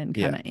and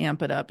kind yeah, of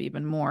amp it up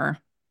even more.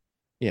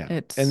 yeah. And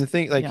It's the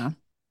thing, like yeah,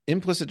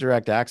 implicit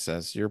direct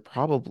access, you're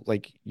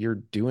probably you're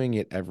doing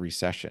it every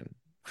session,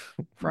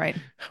 right.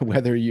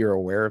 whether you're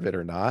aware of it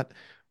or not,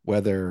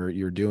 Whether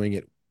you're doing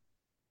it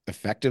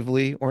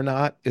effectively or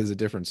not is a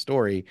different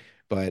story,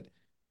 but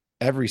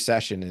every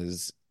session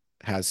is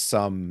has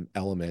some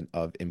element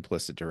of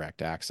implicit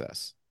direct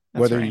access,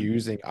 That's whether right. you're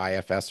using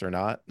IFS or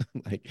not.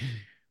 Like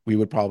we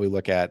would probably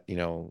look at,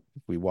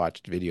 if we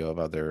watched video of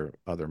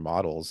other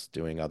models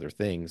doing other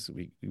things,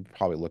 we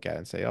probably look at it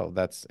and say, oh,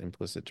 that's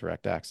implicit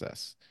direct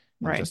access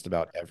in Right. just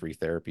about every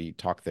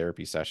talk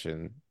therapy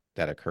session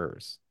that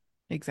occurs.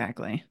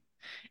 Exactly.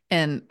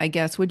 And I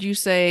guess, would you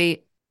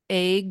say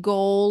a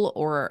goal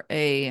or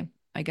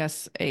I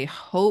guess, a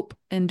hope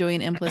in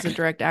doing implicit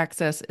direct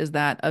access is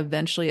that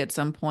eventually at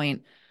some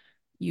point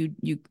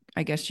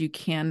I guess you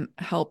can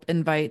help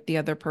invite the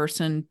other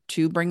person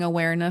to bring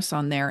awareness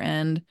on their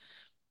end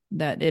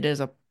that it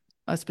is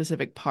a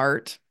specific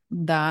part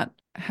that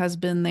has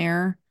been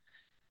there,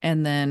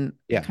 and then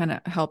Yeah. kind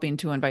of helping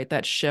to invite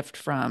that shift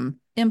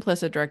from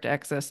implicit direct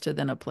access to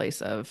then a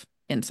place of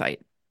insight.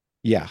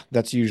 Yeah,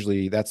 that's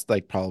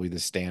like probably the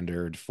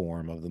standard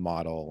form of the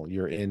model.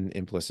 You're in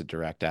implicit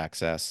direct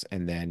access,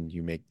 and then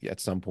at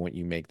some point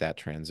you make that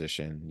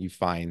transition. You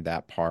find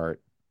that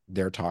part,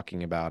 they're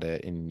talking about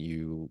it, and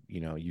you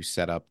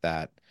set up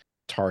that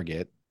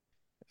target.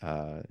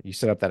 You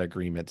set up that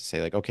agreement to say,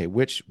 like, okay,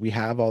 which we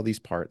have all these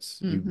parts.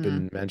 You've Mm-hmm.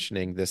 been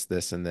mentioning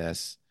this, and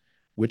this.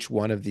 Which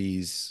one of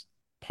these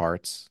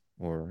parts,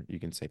 or you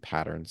can say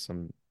patterns.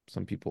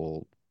 Some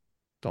people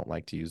don't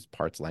like to use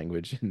parts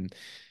language in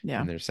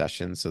Yeah. their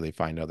sessions, so they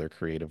find other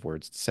creative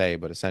words to say.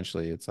 But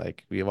essentially, it's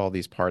like we have all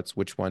these parts.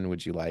 Which one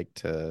would you like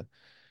to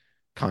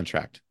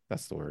contract?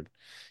 That's the word.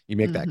 You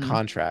make that Mm-hmm.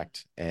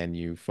 contract and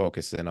you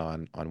focus in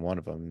on one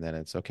of them. And then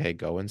it's okay.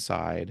 Go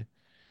inside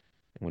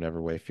in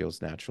whatever way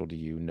feels natural to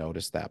you.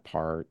 Notice that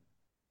part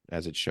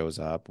as it shows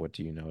up. What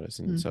do you notice?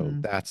 And so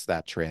Mm-hmm. that's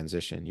that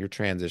transition. You're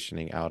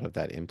transitioning out of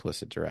that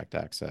implicit direct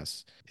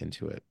access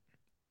into it.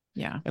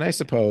 Yeah. And I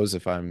suppose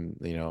if I'm,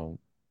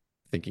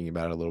 thinking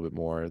about it a little bit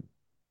more,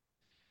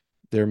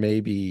 there may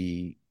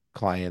be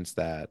clients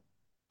that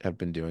have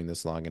been doing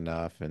this long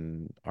enough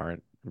and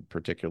aren't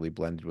particularly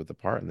blended with the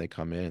part, and they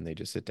come in and they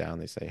just sit down,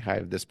 they say, "Hi, I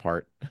have this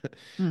part. I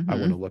want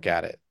Mm-hmm. to look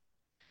at it."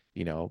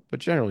 But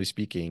generally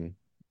speaking,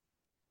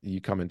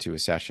 you come into a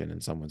session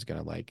and someone's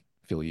going to like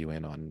fill you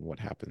in on what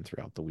happened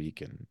throughout the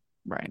week, and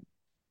Right.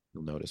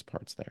 you'll notice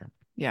parts there.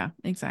 Yeah,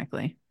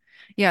 exactly.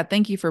 Yeah,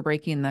 thank you for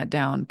breaking that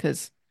down,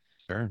 because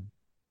Sure.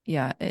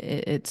 yeah,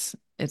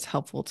 it's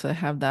helpful to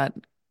have that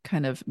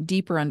kind of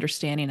deeper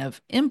understanding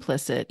of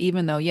implicit,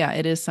 even though, yeah,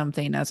 it is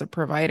something as a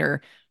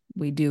provider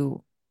we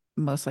do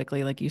most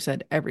likely, like you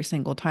said, every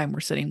single time we're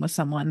sitting with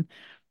someone.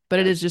 But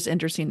it Right. is just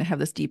interesting to have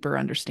this deeper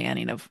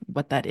understanding of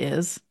what that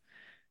is.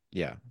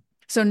 Yeah.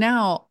 So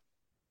now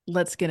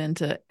let's get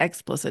into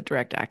explicit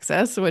direct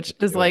access, which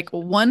Let's is do it. like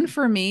one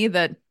for me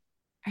that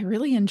I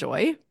really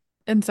enjoy.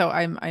 And so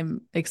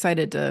I'm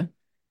excited to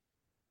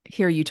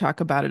hear you talk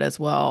about it as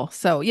well.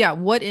 So yeah,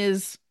 what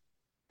is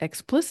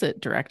explicit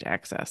direct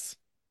access?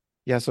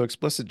 Yeah. So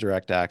explicit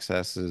direct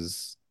access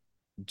is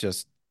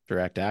just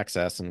direct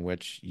access in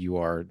which you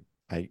are,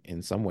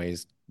 in some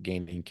ways,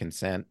 gaining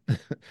consent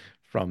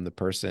from the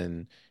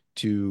person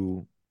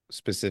to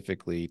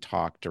specifically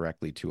talk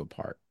directly to a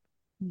part.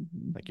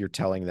 Mhm. Like you're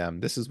telling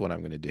them, this is what I'm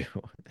going to do.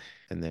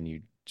 And then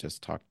you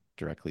just talk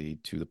directly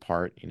to the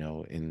part,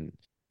 in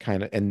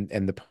kind of, and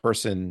the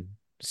person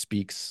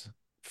speaks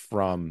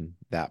from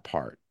that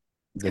part.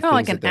 It's The kind of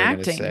like things an that they're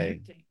going to acting.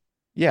 say.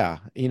 Yeah,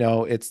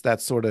 it's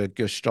that sort of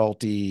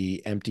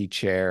gestalty empty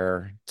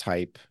chair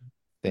type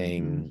Hmm.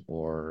 thing,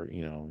 or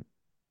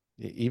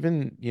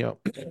even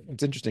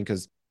it's interesting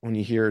because when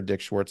you hear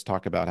Dick Schwartz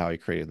talk about how he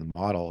created the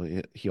model,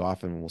 he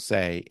often will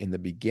say, in the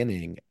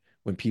beginning,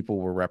 when people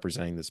were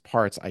representing these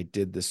parts, I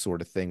did this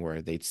sort of thing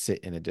where they'd sit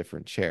in a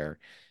different chair.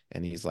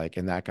 And he's like,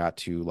 and that got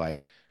too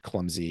like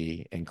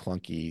clumsy and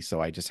clunky, so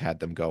I just had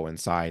them go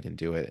inside and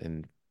do it.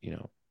 And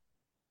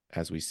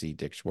as we see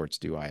Dick Schwartz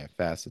do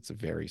IFS, it's a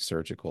very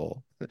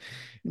surgical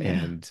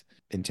Yeah. and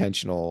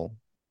intentional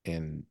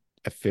and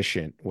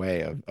efficient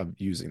way of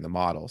using the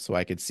model. So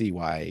I could see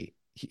why,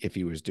 if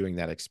he was doing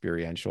that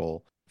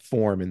experiential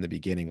form in the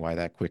beginning, why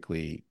that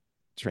quickly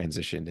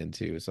transitioned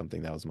into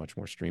something that was much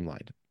more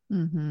streamlined.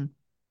 Hmm.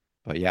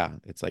 But yeah,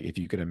 it's like if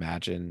you could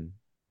imagine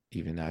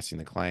even asking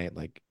the client,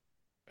 like,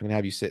 I'm gonna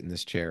have you sit in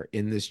this chair.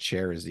 In this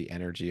chair is the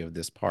energy of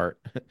this part.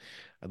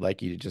 I'd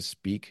like you to just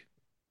speak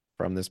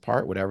from this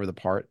part, whatever the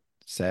part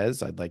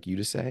says, I'd like you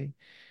to say.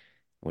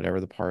 Whatever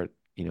the part,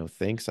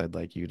 thinks, I'd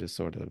like you to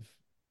sort of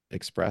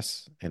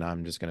express. And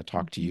I'm just going to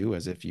talk to Hmm. you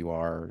as if you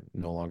are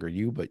no longer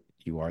you, but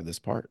you are this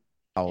part.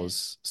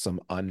 Allows some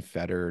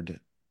unfettered,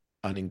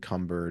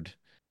 unencumbered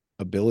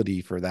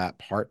ability for that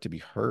part to be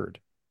heard,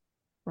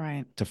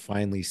 Right. to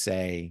finally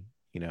say,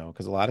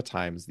 because a lot of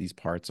times these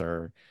parts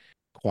are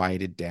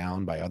quieted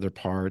down by other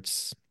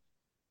parts.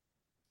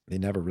 They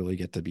never really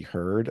get to be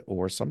heard,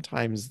 or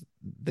sometimes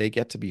they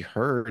get to be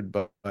heard,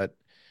 but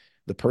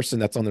the person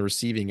that's on the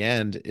receiving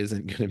end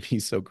isn't going to be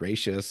so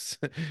gracious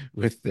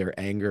with their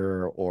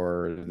anger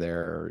or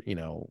their,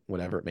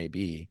 whatever it may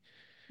be.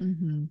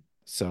 Hmm.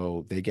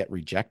 So they get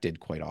rejected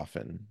quite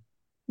often.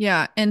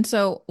 Yeah. And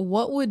so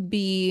what would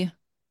be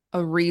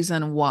a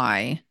reason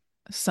why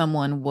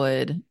someone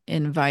would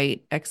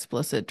invite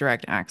explicit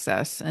direct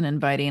access and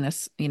inviting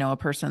a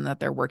person that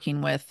they're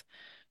working with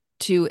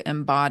to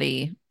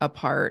embody a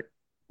part?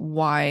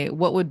 Why,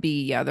 what would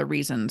be, yeah, the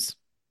reasons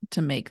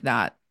to make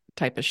that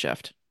type of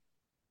shift?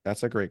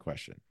 That's a great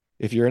question.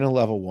 If you're in a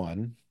level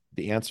one,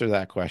 the answer to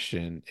that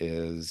question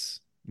is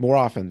more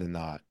often than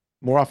not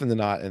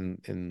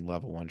in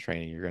level one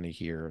training, you're going to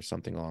hear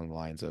something along the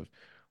lines of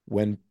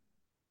when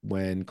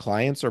when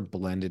clients are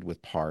blended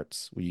with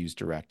parts, we use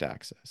direct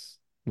access.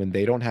 When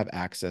they don't have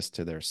access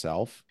to their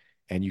self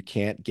and you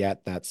can't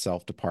get that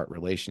self to part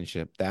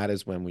relationship, that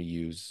is when we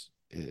use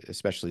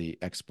especially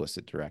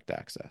explicit direct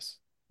access.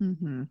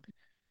 Mm-hmm.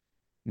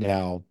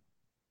 Now,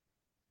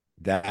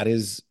 that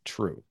is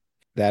true.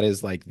 That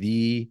is like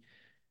the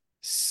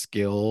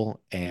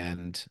skill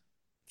and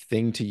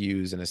thing to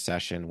use in a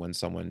session when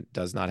someone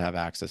does not have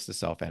access to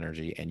self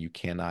energy and you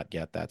cannot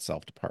get that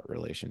self to part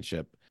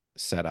relationship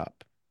set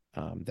up.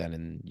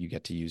 You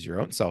get to use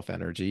your own self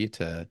energy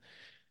to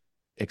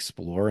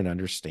explore and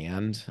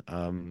understand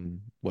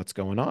what's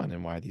going on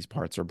and why these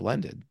parts are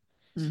blended.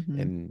 Mm-hmm.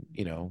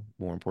 And,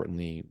 more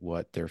importantly,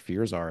 what their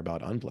fears are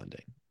about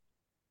unblending.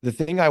 The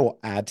thing I will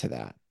add to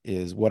that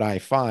is what I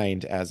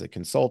find as a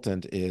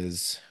consultant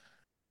is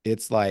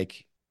it's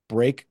like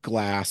break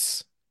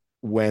glass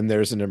when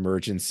there's an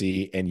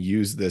emergency and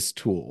use this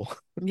tool.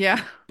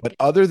 Yeah. But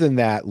other than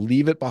that,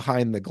 leave it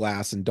behind the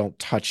glass and don't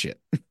touch it.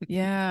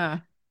 Yeah.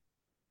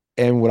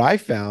 And what I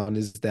found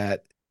is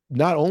that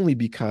not only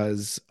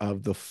because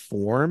of the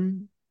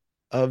form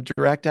of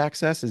direct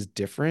access is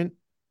different,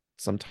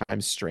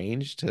 sometimes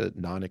strange to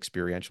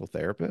non-experiential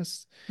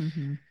therapists,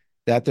 Mm-hmm.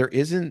 that there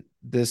isn't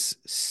this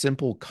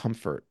simple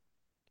comfort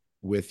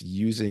with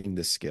using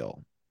the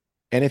skill.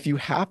 And if you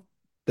have,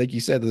 like you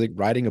said, like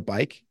riding a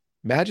bike,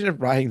 imagine if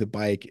riding the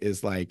bike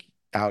is like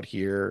out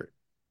here,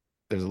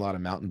 there's a lot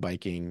of mountain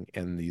biking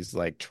and these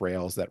like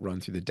trails that run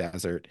through the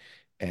desert.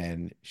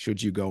 And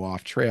should you go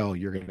off trail,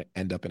 you're going to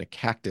end up in a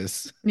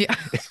cactus. Yeah.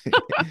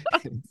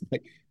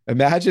 Like,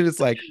 imagine it's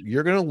like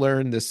you're going to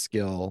learn this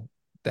skill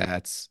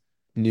that's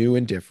new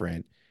and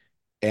different.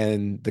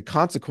 And the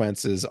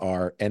consequences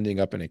are ending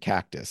up in a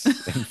cactus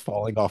and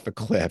falling off a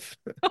cliff.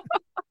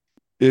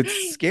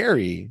 It's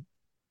scary.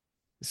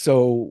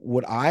 So,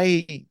 what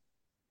I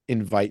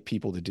invite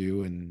people to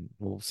do, and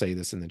we'll say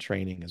this in the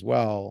training as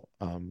well,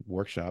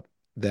 workshop,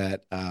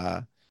 that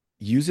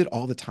use it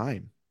all the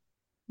time.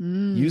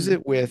 Use Mm.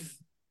 it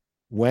with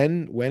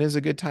when is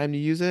a good time to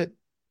use it?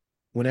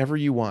 Whenever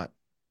you want.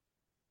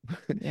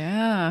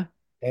 Yeah.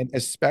 And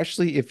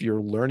especially if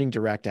you're learning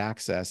direct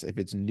access, if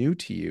it's new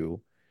to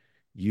you,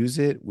 use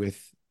it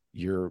with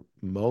your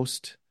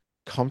most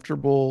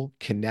comfortable,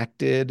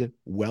 connected,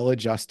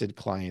 well-adjusted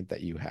client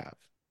that you have.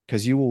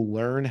 Because you will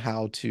learn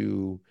how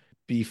to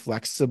be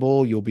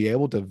flexible. You'll be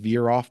able to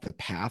veer off the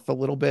path a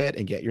little bit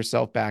and get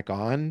yourself back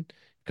on.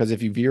 Because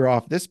if you veer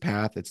off this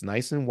path, it's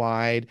nice and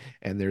wide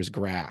and there's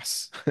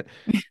grass.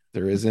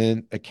 There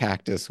isn't a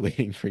cactus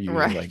waiting for you to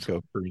like Right.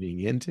 go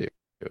careening into.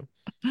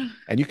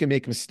 And you can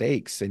make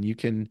mistakes and you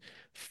can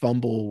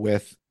fumble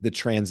with the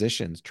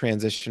transitions,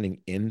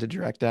 transitioning into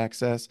direct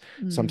access,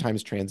 Mm.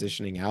 sometimes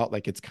transitioning out.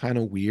 Like it's kind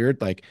of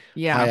weird. Like, hi,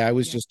 Yeah. I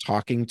was just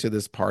talking to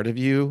this part of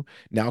you.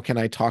 Now can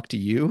I talk to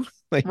you?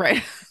 Like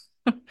Right.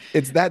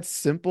 it's that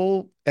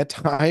simple at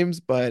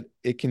times, but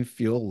it can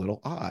feel a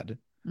little odd.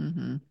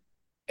 Mm-hmm.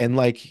 And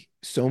like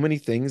so many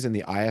things in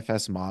the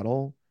IFS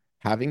model,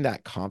 having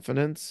that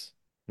confidence,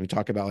 we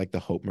talk about like the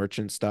hope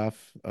merchant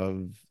stuff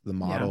of the Yeah.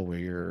 model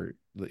where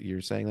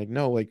you're saying like,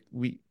 no, like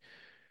we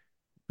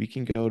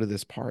can go to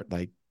this part.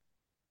 Like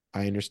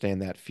I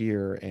understand that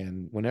fear,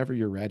 and whenever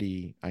you're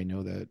ready, I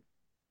know that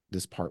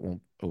this part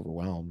won't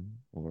overwhelm,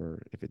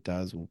 or if it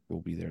does,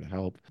 we'll be there to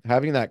help.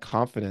 Having that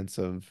confidence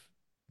of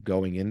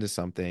going into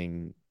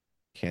something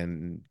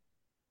can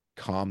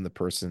calm the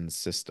person's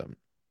system.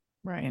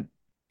 Right.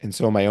 And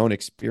so my own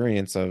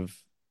experience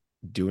of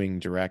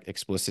doing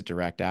explicit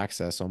direct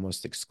access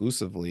almost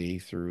exclusively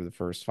through the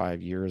first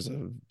 5 years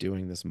of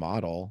doing this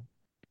model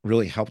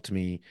really helped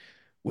me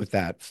with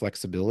that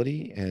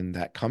flexibility and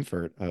that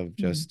comfort of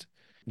Mm.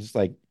 just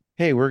like,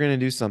 hey, we're going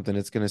to do something.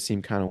 It's going to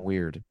seem kind of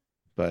weird,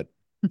 but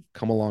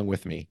come along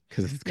with me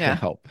because it's going to Yeah.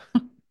 help.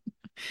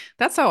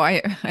 That's how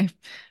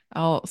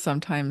I'll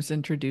sometimes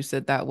introduce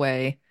it that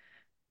way,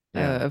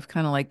 Yeah. of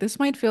kind of like this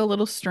might feel a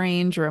little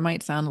strange or it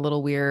might sound a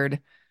little weird.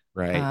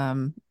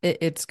 Right.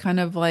 It's kind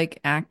of like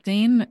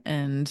acting.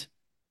 And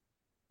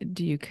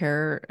do you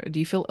care? Do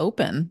you feel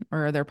open,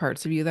 or are there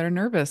parts of you that are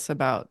nervous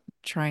about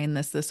trying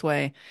this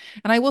way?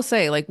 And I will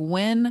say, like,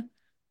 when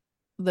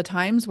the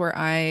times where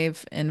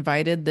I've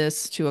invited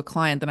this to a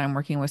client that I'm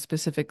working with,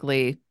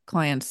 specifically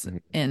clients,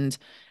 Mhm.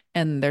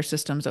 and their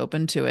system's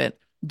open to it,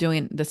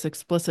 doing this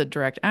explicit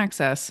direct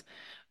access,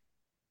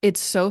 it's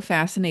so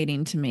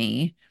fascinating to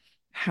me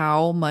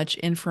how much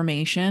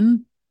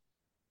information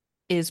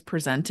is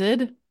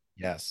presented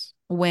Yes.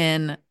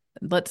 when,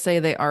 let's say,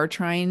 they are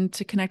trying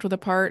to connect with a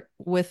part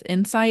with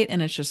insight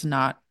and it's just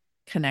not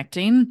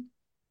connecting.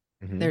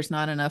 Hmm. There's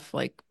not enough,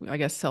 like, I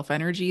guess, self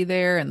energy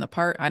there in the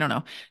part. I don't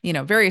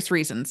know, various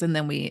reasons. And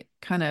then we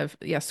kind of,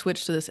 yeah,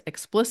 switch to this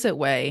explicit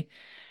way.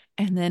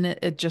 And then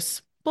it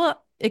just,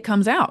 well, it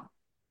comes out.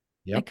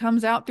 It Yep.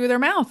 comes out through their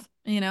mouth,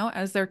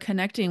 as they're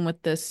connecting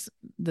with this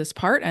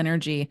part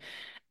energy.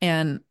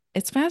 And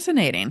it's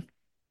fascinating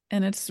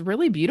and it's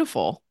really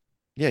beautiful.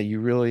 Yeah, you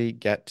really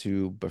get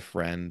to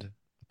befriend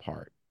a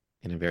part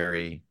in a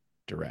very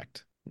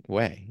direct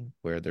way,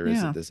 where there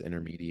isn't Yeah. this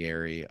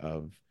intermediary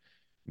of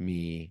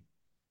me,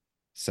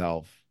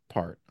 self,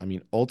 part. I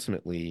mean,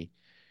 ultimately,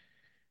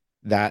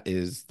 that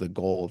is the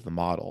goal of the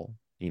model.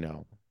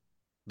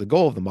 The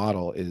goal of the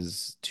model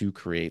is to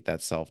create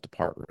that self to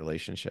part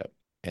relationship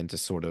and to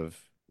sort of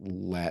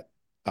let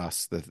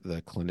us,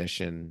 the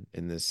clinician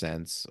in this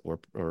sense, or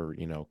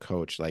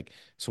coach, like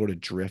sort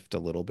of drift a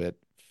little bit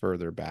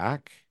further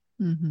back.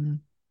 Hmm.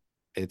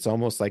 It's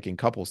almost like in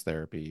couples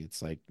therapy.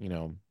 It's like,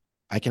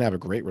 I can have a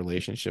great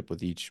relationship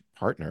with each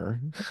partner,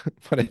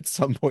 but at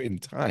some point in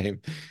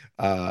time,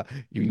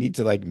 you need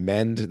to like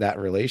mend that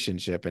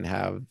relationship and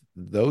have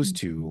those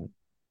two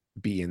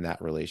be in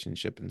that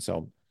relationship. And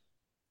so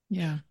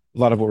Yeah. a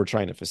lot of what we're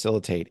trying to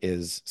facilitate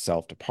is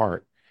self to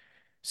part.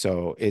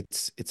 So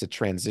it's a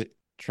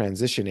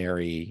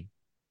transitionary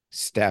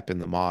step in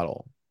the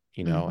model,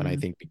 and I Hmm.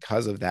 think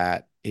because of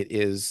that, it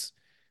is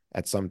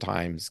at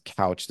sometimes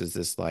couched as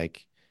this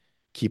like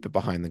keep it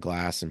behind the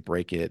glass and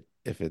break it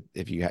if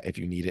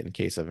you need it in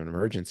case of an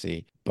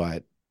emergency.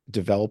 But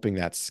developing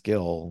that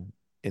skill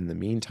in the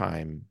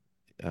meantime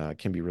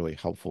can be really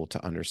helpful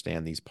to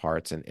understand these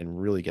parts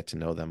and really get to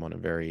know them on a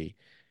very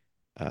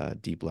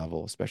deep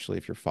level, especially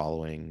if you're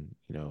following,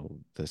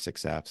 the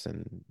six Fs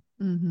and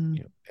Hmm.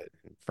 you know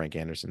Frank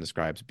Anderson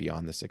describes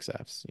beyond the six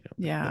Fs,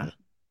 Yeah.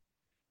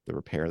 the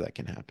repair that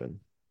can happen.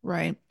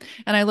 Right.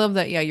 And I love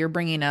that, yeah, you're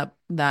bringing up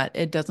that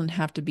it doesn't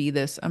have to be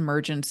this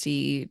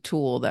emergency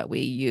tool that we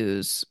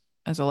use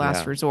as a last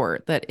Yeah,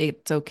 resort, that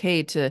it's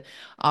okay to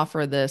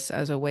offer this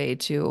as a way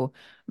to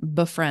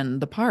befriend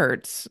the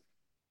parts,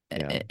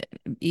 yeah,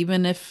 e-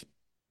 even if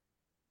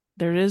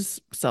there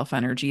is self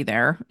energy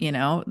there,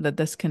 that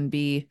this can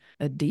be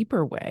a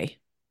deeper way,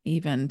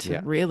 even to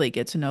yeah, really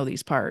get to know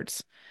these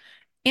parts.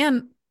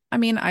 And I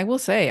mean, I will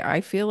say,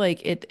 I feel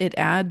like it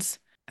adds,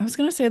 I was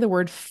gonna say the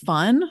word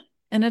fun,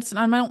 and I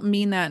don't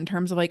mean that in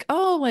terms of like,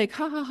 oh, like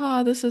ha ha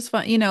ha, this is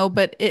fun,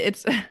 but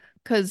it's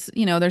because,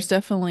 there's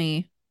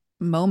definitely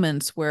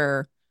moments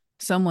where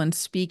someone's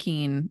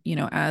speaking,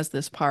 as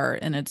this part,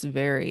 and it's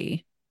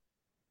very,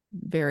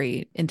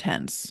 very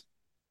intense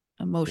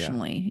yeah,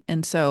 emotionally.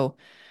 And so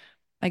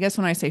I guess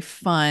when I say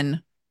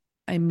fun,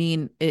 I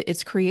mean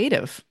it's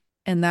creative,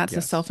 and that's a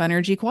yes, self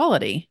energy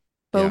quality,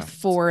 both yeah,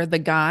 for the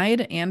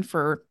guide and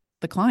for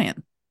the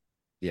client.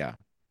 yeah,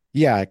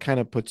 yeah. It kind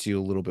of puts you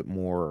a little bit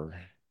more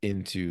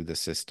into the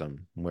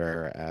system,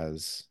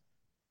 whereas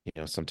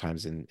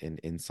sometimes in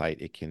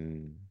insight it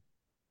can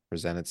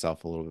present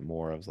itself a little bit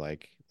more of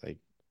like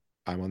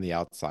I'm on the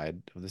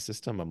outside of the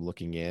system. I'm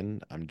looking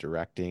in, I'm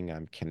directing,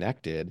 I'm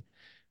connected,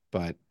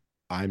 but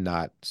I'm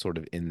not sort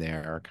of in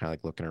there, kind of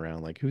like looking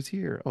around, like, who's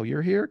here? Oh,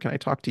 you're here. Can I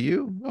talk to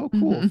you? Oh,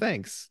 cool. Hmm.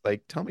 Thanks.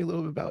 Like, tell me a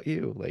little bit about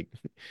you. Like,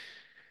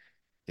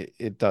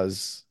 it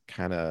does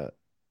kind of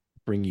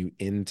bring you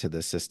into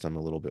the system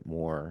a little bit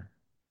more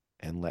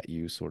and let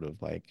you sort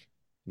of like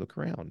look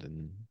around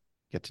and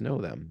get to know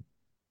them.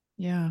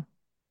 Yeah,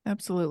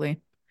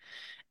 absolutely.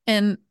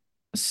 And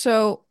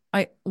so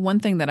one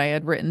thing that I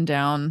had written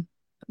down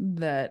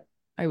that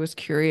I was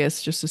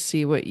curious just to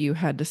see what you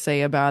had to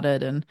say about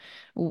it. And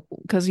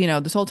because,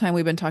 this whole time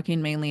we've been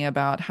talking mainly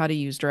about how to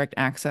use direct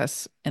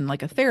access in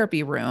like a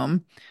therapy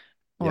room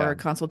or Yeah. a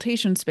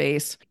consultation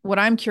space. What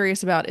I'm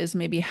curious about is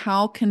maybe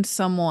how can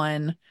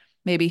someone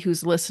maybe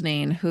who's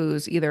listening,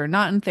 who's either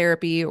not in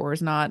therapy or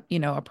is not,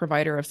 a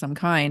provider of some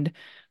kind,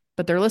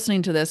 but they're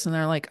listening to this and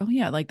they're like, oh,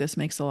 yeah, like this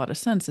makes a lot of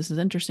sense. This is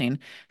interesting.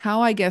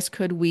 How, I guess,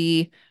 could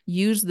we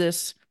use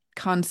this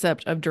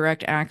concept of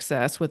direct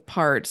access with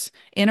parts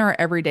in our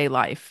everyday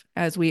life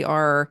as we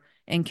are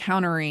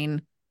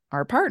encountering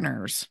our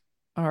partners,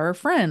 our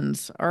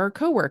friends, our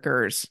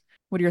coworkers?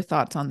 What are your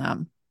thoughts on that?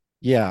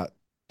 Yeah.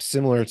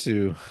 Similar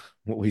to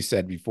what we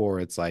said before,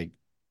 it's like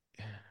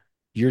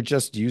you're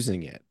just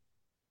using it,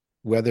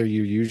 whether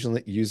you're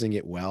usually using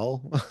it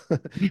well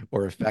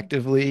or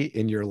effectively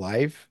in your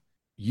life,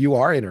 you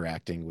are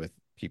interacting with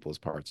people's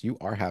parts. You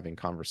are having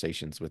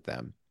conversations with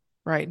them.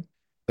 Right.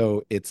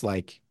 So it's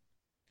like,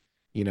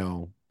 you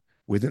know,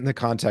 within the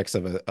context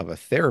of a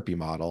therapy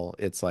model,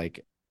 it's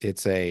like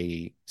it's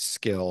a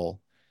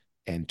skill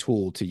and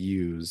tool to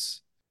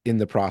use in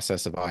the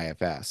process of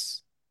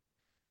IFS.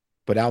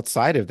 But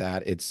outside of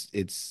that, it's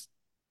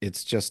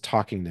just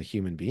talking to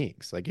human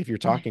beings. Like if you're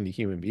talking to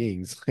human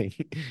beings,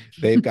 like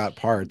they've got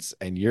parts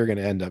and you're going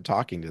to end up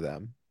talking to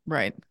them.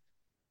 Right.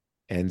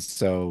 And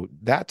so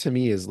that to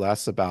me is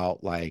less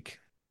about like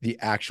the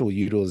actual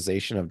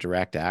utilization of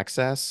direct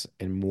access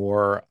and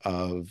more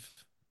of,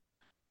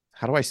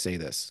 how do I say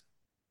this?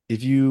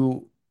 If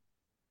you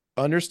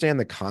understand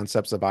the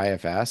concepts of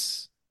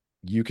IFS,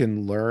 you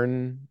can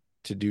learn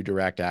to do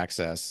direct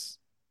access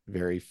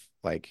very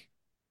like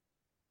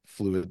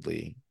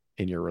fluidly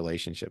in your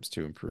relationships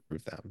to improve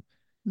them.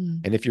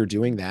 Mm. And if you're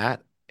doing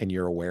that and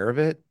you're aware of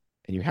it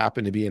and you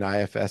happen to be an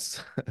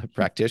IFS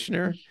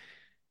practitioner,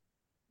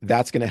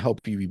 that's going to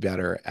help you be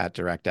better at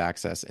direct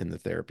access in the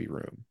therapy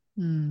room.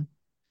 Mm.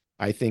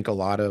 I think a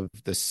lot of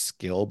the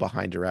skill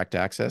behind direct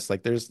access,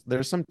 like there's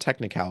some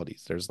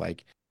technicalities. There's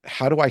like,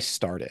 how do I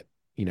start it?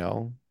 You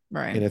know,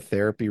 Right. in a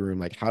therapy room,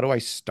 like how do I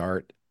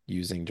start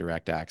using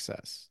direct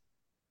access?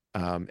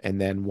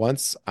 And then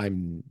once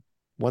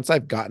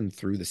I've gotten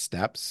through the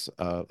steps,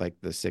 like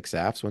the 6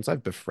 Fs, once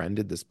I've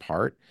befriended this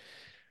part,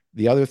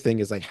 the other thing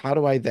is like, how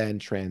do I then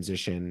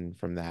transition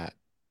from that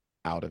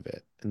out of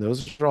it? And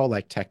those are all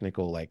like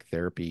technical, like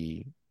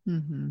therapy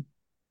Mm-hmm.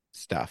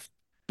 stuff.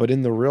 But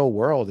in the real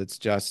world, it's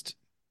just,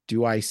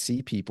 do I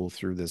see people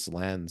through this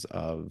lens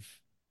of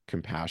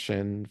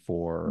compassion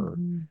for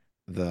Mm-hmm.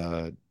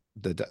 the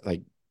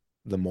like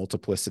the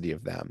multiplicity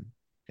of them?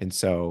 And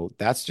so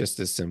that's just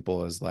as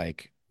simple as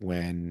like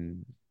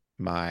when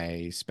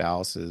my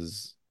spouse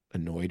is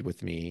annoyed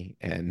with me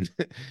and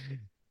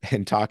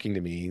and talking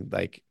to me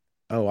like,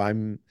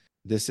 oh,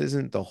 this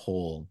isn't the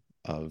whole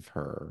of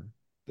her.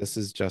 This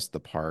is just the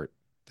part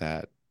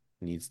that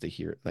needs to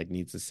hear, like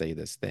needs to say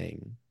this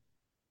thing.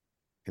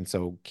 And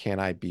so can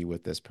I be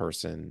with this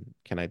person?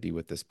 Can I be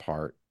with this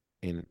part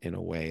in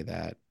a way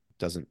that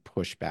doesn't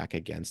push back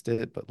against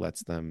it, but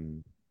lets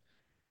them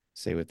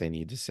say what they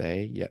need to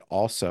say, yet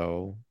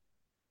also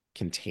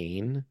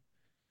contain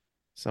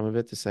some of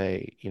it to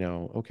say,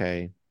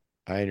 okay,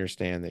 I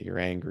understand that you're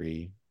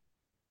angry.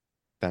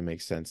 That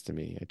makes sense to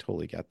me. I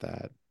totally get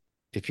that.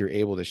 If you're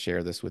able to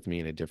share this with me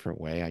in a different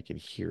way, I can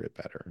hear it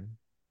better.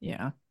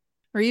 Yeah.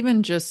 Or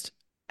even just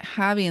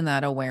having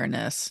that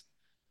awareness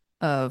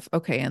of,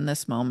 okay, in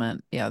this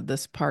moment, yeah,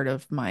 this part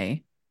of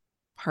my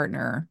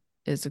partner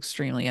is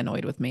extremely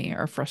annoyed with me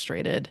or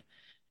frustrated.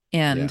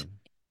 Yeah. And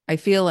I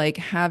feel like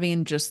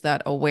having just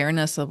that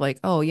awareness of like,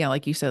 oh, yeah,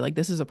 like you said, like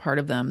this is a part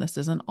of them. This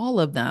isn't all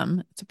of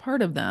them. It's a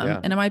part of them. Yeah.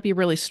 And it might be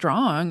really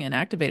strong and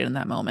activated in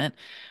that moment.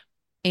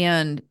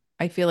 And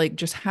I feel like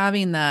just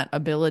having that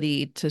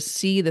ability to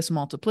see this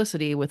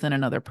multiplicity within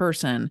another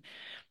person,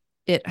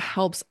 it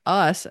helps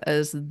us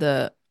as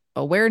the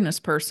awareness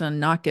person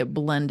not get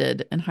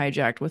blended and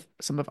hijacked with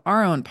some of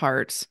our own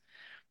parts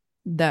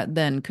that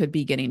then could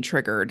be getting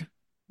triggered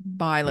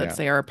by, let's Yeah.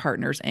 say, our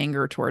partner's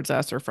anger towards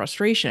us or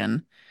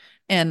frustration.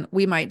 And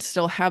we might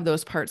still have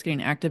those parts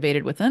getting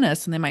activated within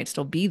us and they might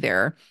still be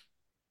there,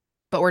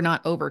 but we're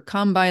not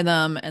overcome by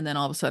them. And then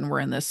all of a sudden we're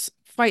in this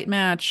fight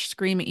match,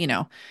 screaming,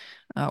 or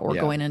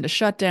Yeah. going into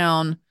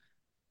shutdown,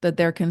 that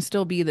there can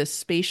still be this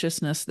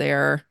spaciousness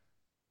there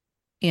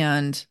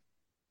and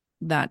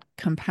that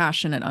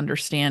compassionate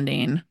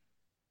understanding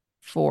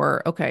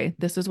for, okay,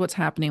 this is what's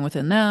happening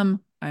within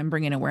them. I'm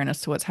bringing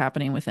awareness to what's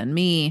happening within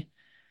me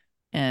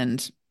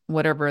and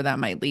whatever that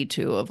might lead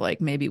to of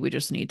like, maybe we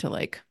just need to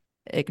like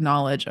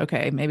acknowledge,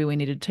 okay, maybe we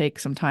need to take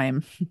some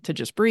time to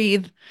just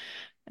breathe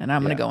and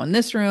I'm going to Yeah. go in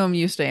this room,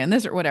 you stay in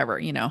this or whatever.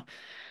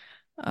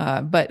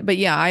 But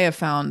yeah, I have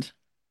found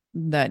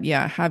that,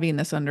 yeah, having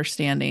this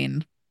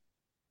understanding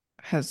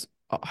has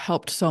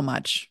helped so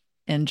much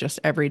in just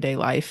everyday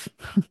life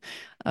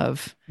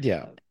of,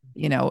 Yeah.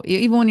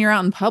 even when you're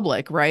out in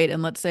public, right?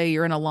 And let's say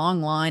you're in a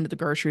long line at the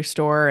grocery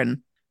store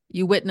and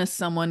you witness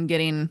someone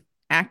getting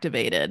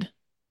activated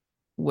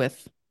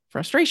with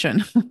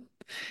frustration.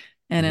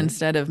 And Hmm.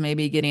 instead of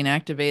maybe getting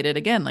activated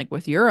again, like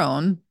with your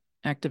own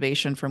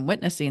activation from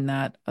witnessing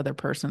that other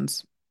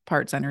person's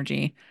parts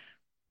energy,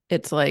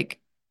 it's like,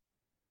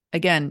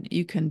 again,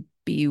 you can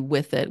be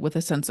with it with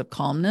a sense of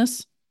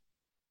calmness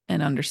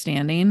and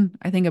understanding.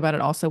 I think about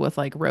it also with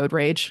like road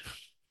rage.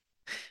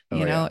 Oh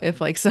yeah.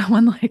 If like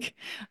someone like,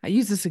 I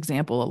use this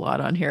example a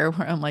lot on here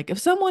where I'm like, if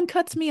someone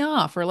cuts me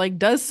off or like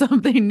does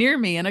something near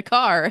me in a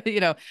car,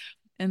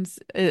 and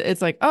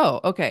it's like, oh,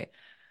 okay.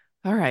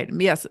 All right.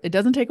 Yes, it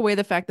doesn't take away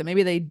the fact that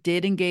maybe they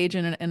did engage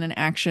in an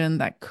action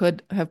that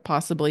could have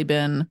possibly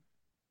been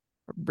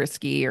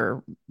risky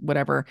or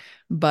whatever.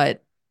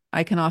 But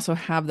I can also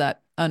have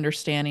that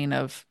understanding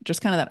of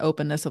just kind of that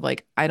openness of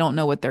like, I don't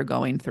know what they're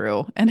going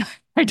through. And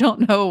I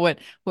don't know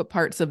what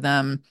parts of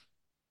them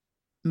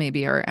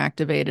maybe are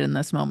activated in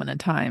this moment in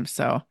time.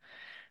 So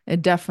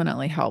it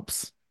definitely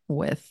helps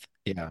with,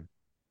 Yeah.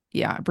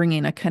 yeah,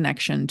 bringing a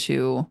connection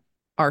to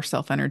our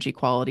self energy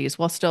qualities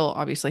while still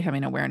obviously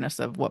having awareness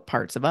of what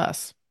parts of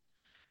us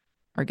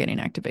are getting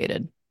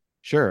activated.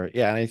 Sure.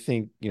 Yeah. And I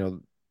think,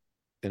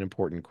 an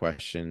important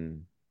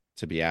question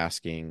to be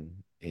asking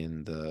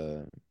in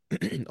the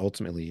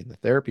ultimately in the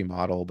therapy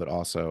model, but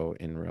also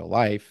in real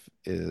life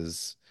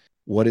is,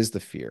 what is the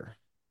fear?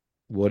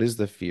 What is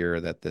the fear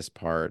that this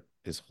part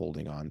is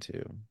holding on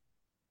to?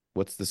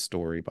 What's the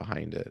story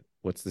behind it?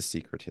 What's the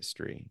secret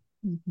history?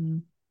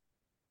 Mhm.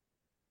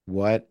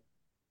 What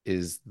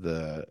is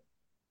the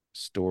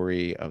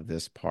story of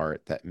this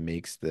part that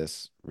makes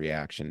this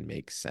reaction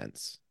make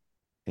sense?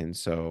 And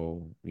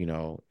so,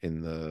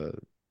 in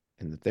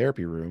the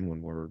therapy room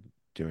when we're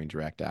doing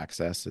direct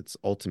access, it's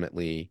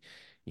ultimately,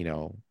 you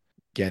know,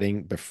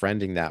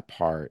 befriending that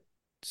part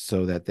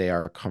so that they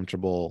are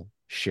comfortable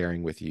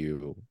sharing with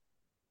you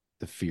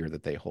the fear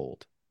that they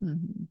hold.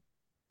 Mm-hmm.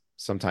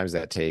 Sometimes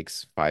that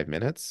takes 5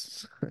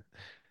 minutes.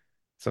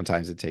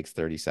 Sometimes it takes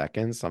 30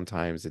 seconds.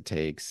 Sometimes it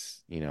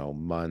takes,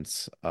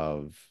 months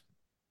of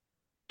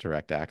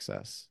direct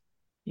access.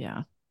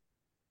 Yeah.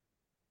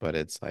 But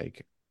it's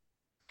like,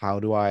 how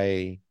do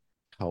I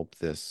help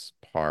this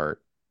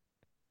part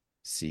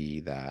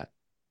see that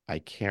I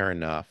care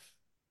enough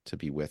to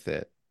be with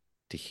it,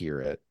 to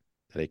hear it,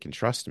 that it can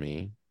trust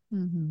me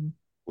Mm-hmm.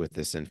 with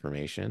this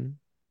information,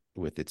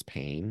 with its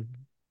pain,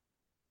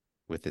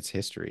 with its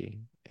history,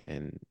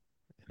 and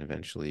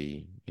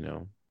eventually,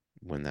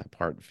 when that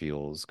part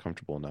feels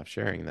comfortable enough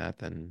sharing that,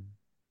 then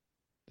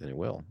it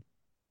will.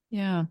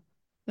 Yeah.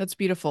 That's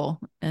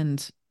beautiful.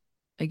 And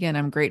again,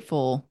 I'm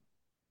grateful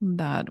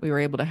that we were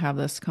able to have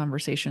this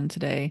conversation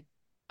today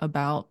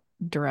about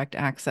direct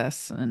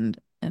access and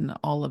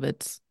all of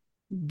its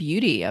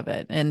beauty of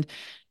it. And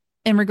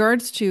in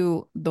regards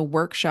to the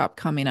workshop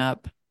coming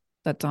up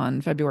that's on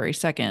February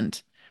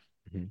 2nd,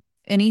 Mhm.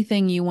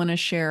 anything you want to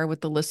share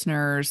with the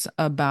listeners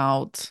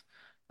about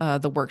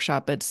the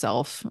workshop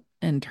itself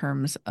in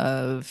terms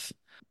of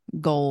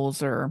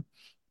goals or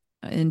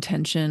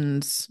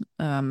intentions?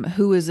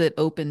 Who is it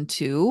open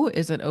to?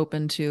 Is it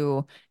open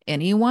to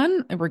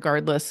anyone,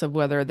 regardless of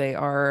whether they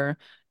are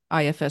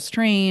IFS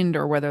trained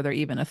or whether they're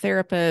even a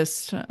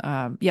therapist?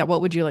 Yeah,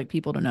 what would you like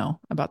people to know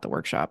about the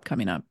workshop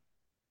coming up?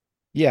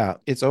 Yeah,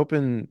 it's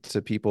open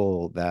to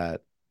people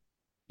that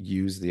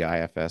use the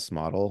IFS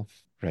model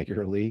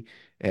regularly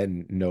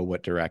and know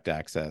what direct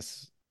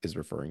access is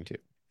referring to.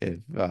 If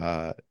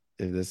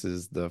this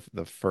is the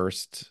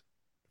first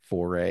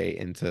foray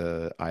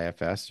into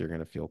IFS, you're going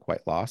to feel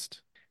quite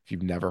lost. If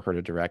you've never heard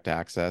of direct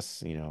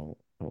access, well,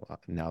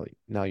 now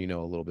you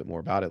know a little bit more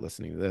about it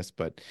listening to this,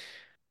 but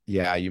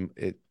yeah,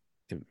 it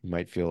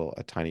might feel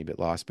a tiny bit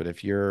lost. But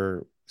if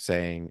you're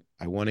saying,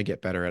 I want to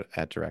get better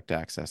at direct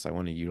access, I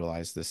want to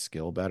utilize this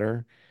skill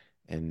better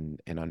and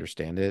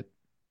understand it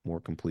more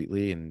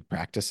completely and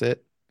practice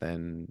it,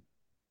 then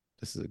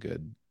this is a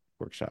good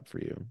workshop for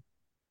you.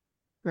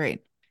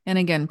 Great. And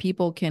again,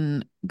 people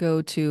can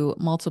go to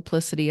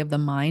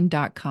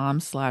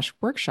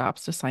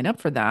multiplicityofthemind.com/workshops to sign up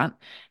for that.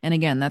 And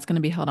again, that's going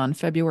to be held on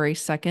February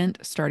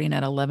 2nd, starting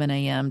at 11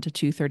 a.m. to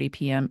 2:30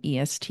 p.m.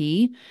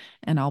 EST.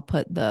 And I'll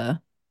put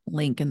the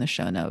link in the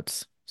show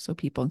notes so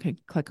people can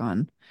click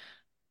on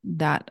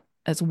that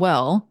as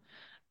well.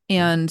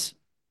 And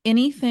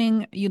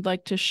anything you'd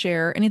like to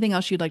share, anything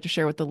else you'd like to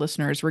share with the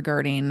listeners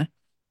regarding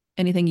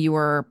anything you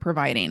are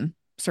providing,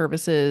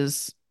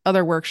 services,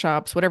 other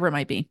workshops, whatever it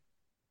might be?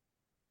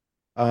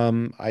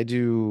 I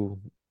do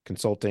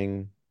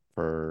consulting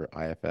for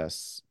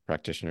IFS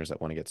practitioners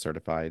that want to get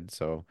certified.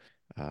 So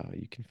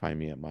you can find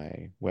me at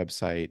my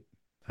website,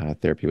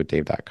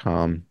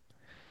 therapywithdave.com,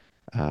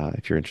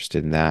 if you're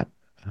interested in that.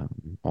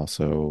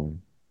 Also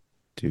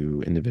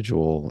do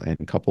individual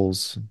and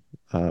couples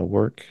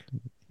work,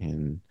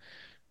 and you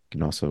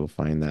can also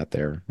find that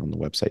there on the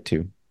website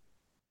too.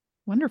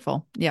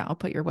 Wonderful. Yeah, I'll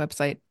put your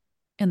website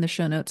in the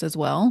show notes as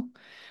well.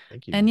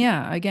 Thank you. And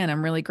yeah, again,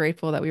 I'm really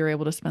grateful that we were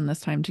able to spend this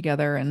time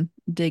together and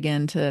dig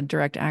into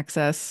direct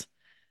access.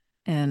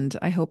 And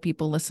I hope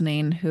people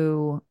listening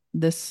who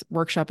this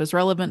workshop is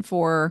relevant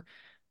for,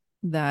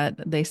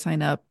 that they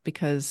sign up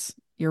because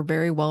you're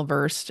very well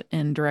versed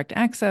in direct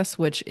access,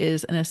 which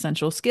is an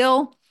essential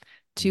skill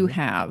to Mhm.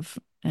 have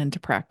and to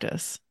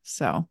practice.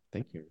 So,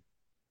 Thank you.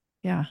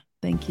 yeah,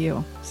 thank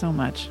you so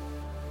much.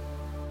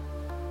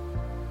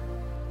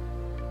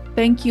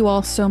 Thank you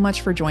all so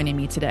much for joining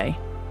me today.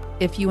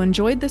 If you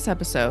enjoyed this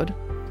episode,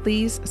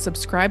 please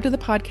subscribe to the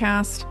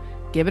podcast,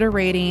 give it a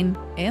rating,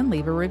 and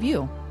leave a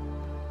review.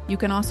 You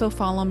can also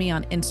follow me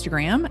on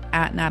Instagram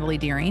at Natalie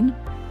Deering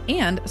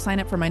and sign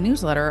up for my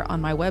newsletter on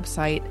my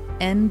website,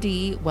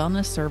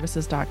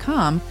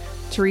 ndwellnessservices.com,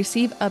 to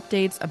receive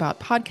updates about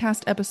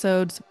podcast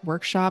episodes,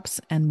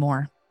 workshops, and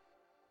more.